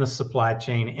in the supply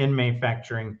chain, in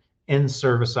manufacturing, in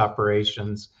service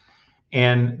operations.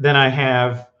 And then I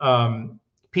have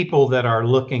people that are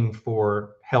looking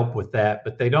for help with that,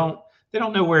 but they don't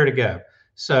know where to go.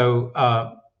 So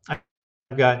I've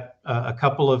got a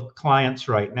couple of clients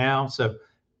right now. So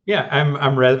yeah,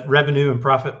 I'm revenue and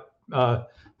profit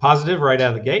positive right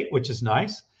out of the gate, which is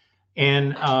nice.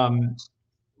 And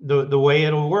the way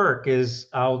it'll work is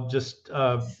I'll just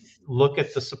look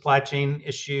at the supply chain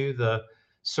issue, the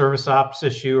service ops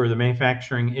issue, or the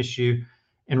manufacturing issue,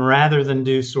 and rather than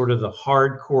do sort of the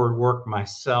hardcore work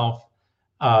myself,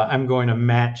 I'm going to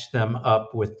match them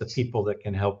up with the people that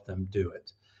can help them do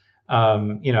it.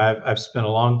 I've spent a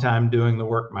long time doing the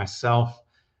work myself,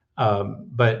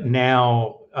 but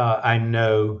now I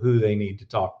know who they need to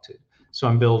talk to. So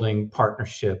I'm building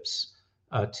partnerships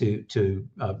to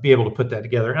be able to put that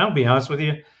together. And I'll be honest with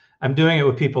you, I'm doing it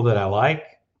with people that I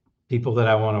like, people that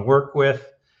I want to work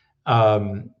with,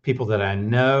 people that I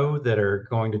know that are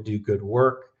going to do good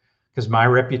work, because my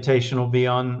reputation will be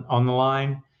on the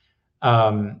line.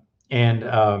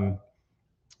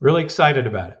 Really excited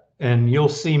about it. And you'll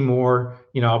see more.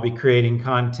 I'll be creating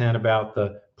content about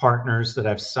the partners that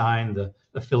I've signed, the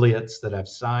affiliates that I've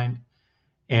signed,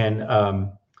 and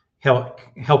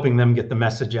helping them get the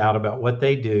message out about what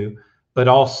they do, but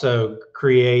also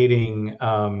creating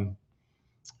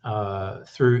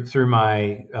through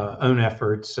my own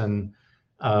efforts and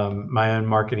my own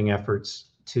marketing efforts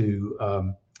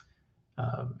to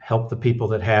help the people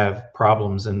that have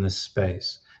problems in this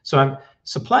space. So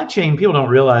supply chain, people don't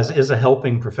realize, is a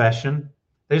helping profession.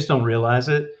 They just don't realize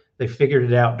it. They figured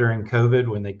it out during COVID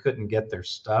when they couldn't get their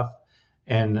stuff.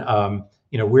 And,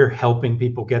 we're helping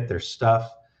people get their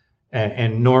stuff.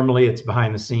 And normally it's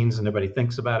behind the scenes and nobody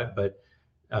thinks about it, but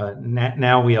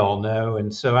now we all know.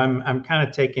 And so I'm kind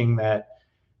of taking that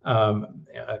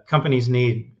companies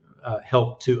need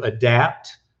help to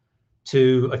adapt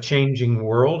to a changing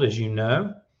world, as you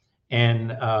know,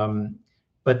 and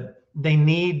but they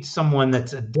need someone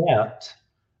that's adept,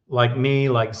 like me,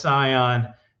 like Zion,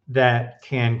 that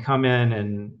can come in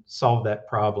and solve that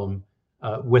problem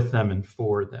with them and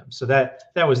for them. So that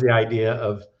was the idea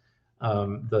of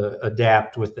the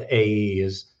Adapt with the AE,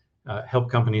 is help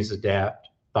companies adapt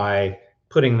by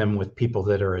putting them with people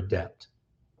that are adept.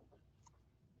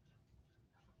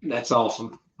 That's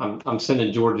awesome. I'm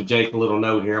sending Georgia Jake a little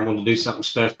note here. I'm going to do something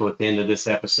special at the end of this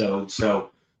episode.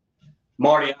 So,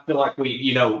 Marty, I feel like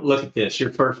we, look at this.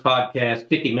 Your first podcast,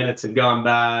 50 minutes have gone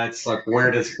by. It's like,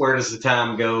 where does the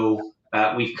time go?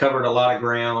 We've covered a lot of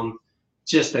ground.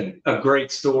 Just a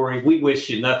great story. We wish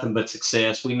you nothing but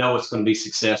success. We know it's going to be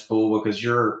successful because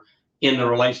you're in the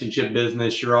relationship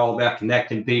business. You're all about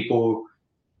connecting people.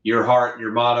 Your heart,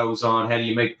 your motto's on how do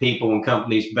you make people and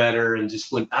companies better. And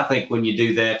just I think when you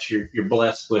do that, you're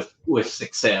blessed with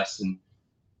success. And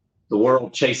the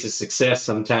world chases success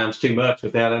sometimes too much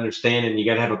without understanding you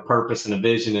got to have a purpose and a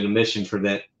vision and a mission for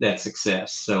that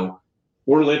success. So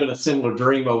we're living a similar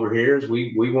dream over here. As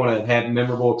we want to have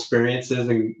memorable experiences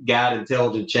and guide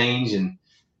intelligent change. And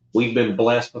we've been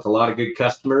blessed with a lot of good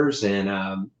customers.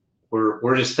 And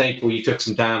we're just thankful you took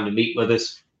some time to meet with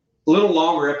us. A little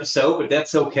longer episode, but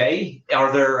that's okay.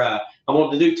 I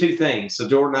want to do two things. So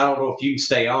Jordan, I don't know if you can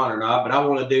stay on or not, but I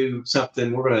want to do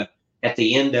something. We're going to, at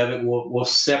the end of it, we'll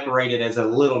separate it as a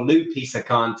little new piece of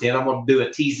content. I'm going to do a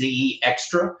TZE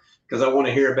extra because I want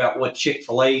to hear about what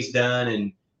Chick-fil-A's done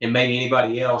and maybe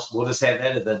anybody else. We'll just have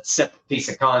that as a separate piece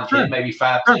of content, Sure. maybe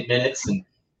 5-10 minutes. And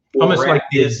we'll almost like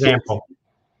the example.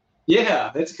 Yeah,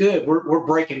 that's good. We're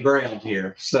breaking ground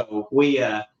here. So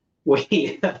we'll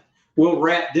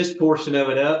wrap this portion of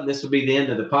it up, and this will be the end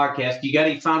of the podcast. You got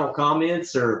any final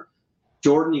comments, or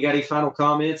Jordan, you got any final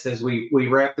comments as we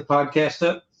wrap the podcast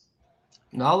up?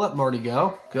 No, I'll let Marty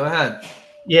go. Go ahead.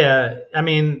 Yeah, I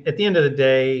mean, at the end of the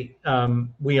day,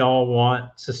 we all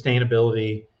want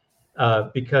sustainability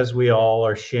because we all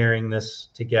are sharing this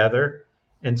together.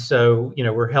 And so,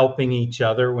 we're helping each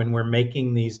other when we're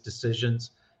making these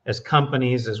decisions as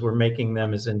companies, as we're making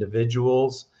them as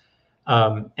individuals.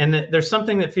 And there's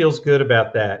something that feels good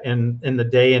about that. And in the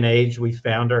day and age we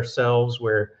found ourselves,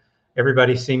 where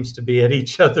everybody seems to be at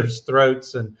each other's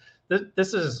throats, and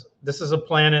this is a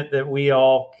planet that we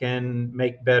all can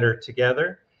make better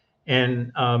together.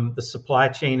 And the supply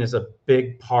chain is a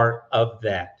big part of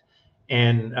that.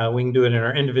 And we can do it in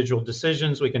our individual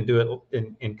decisions. We can do it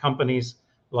in companies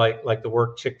like the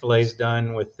work Chick-fil-A's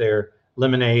done with their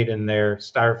lemonade and their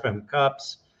styrofoam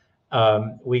cups.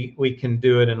 We can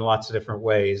do it in lots of different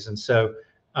ways. And so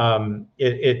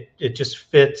it just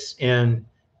fits in,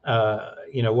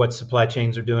 what supply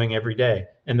chains are doing every day,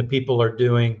 and the people are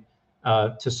doing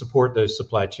to support those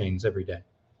supply chains every day.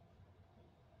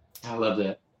 I love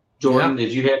that. Jordan,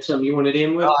 Did you have something you wanted to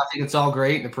end with? Well, I think it's all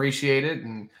great and appreciate it.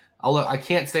 And I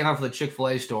can't stay on for the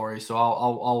Chick-fil-A story, so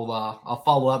I'll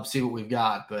follow up, see what we've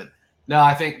got. But no,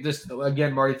 I think this,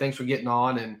 again, Marty, thanks for getting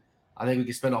on. And I think we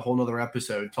could spend a whole nother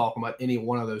episode talking about any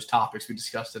one of those topics we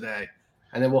discussed today.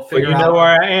 And then we'll figure out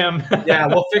where I am. Yeah,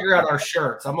 we'll figure out our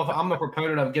shirts. I'm a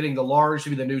proponent of getting the large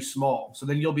to be the new small. So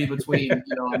then you'll be between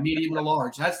a medium and a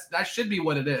large. That should be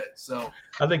what it is. So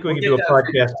I think we can do a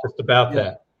podcast just about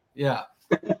that. Yeah.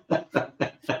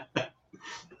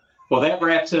 Well, that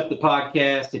wraps up the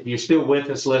podcast. If you're still with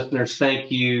us, listeners, thank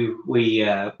you.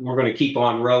 We're going to keep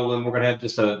on rolling. We're going to have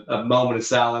just a moment of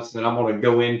silence, and I'm going to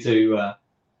go into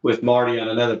with Marty on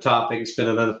another topic and spend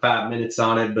another 5 minutes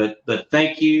on it. But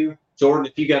thank you, Jordan.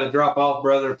 If you got to drop off,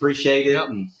 brother, appreciate it. Yep.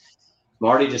 And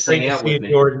Marty, just hang out with me.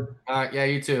 Jordan. All right, yeah,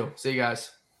 you too. See you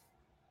guys.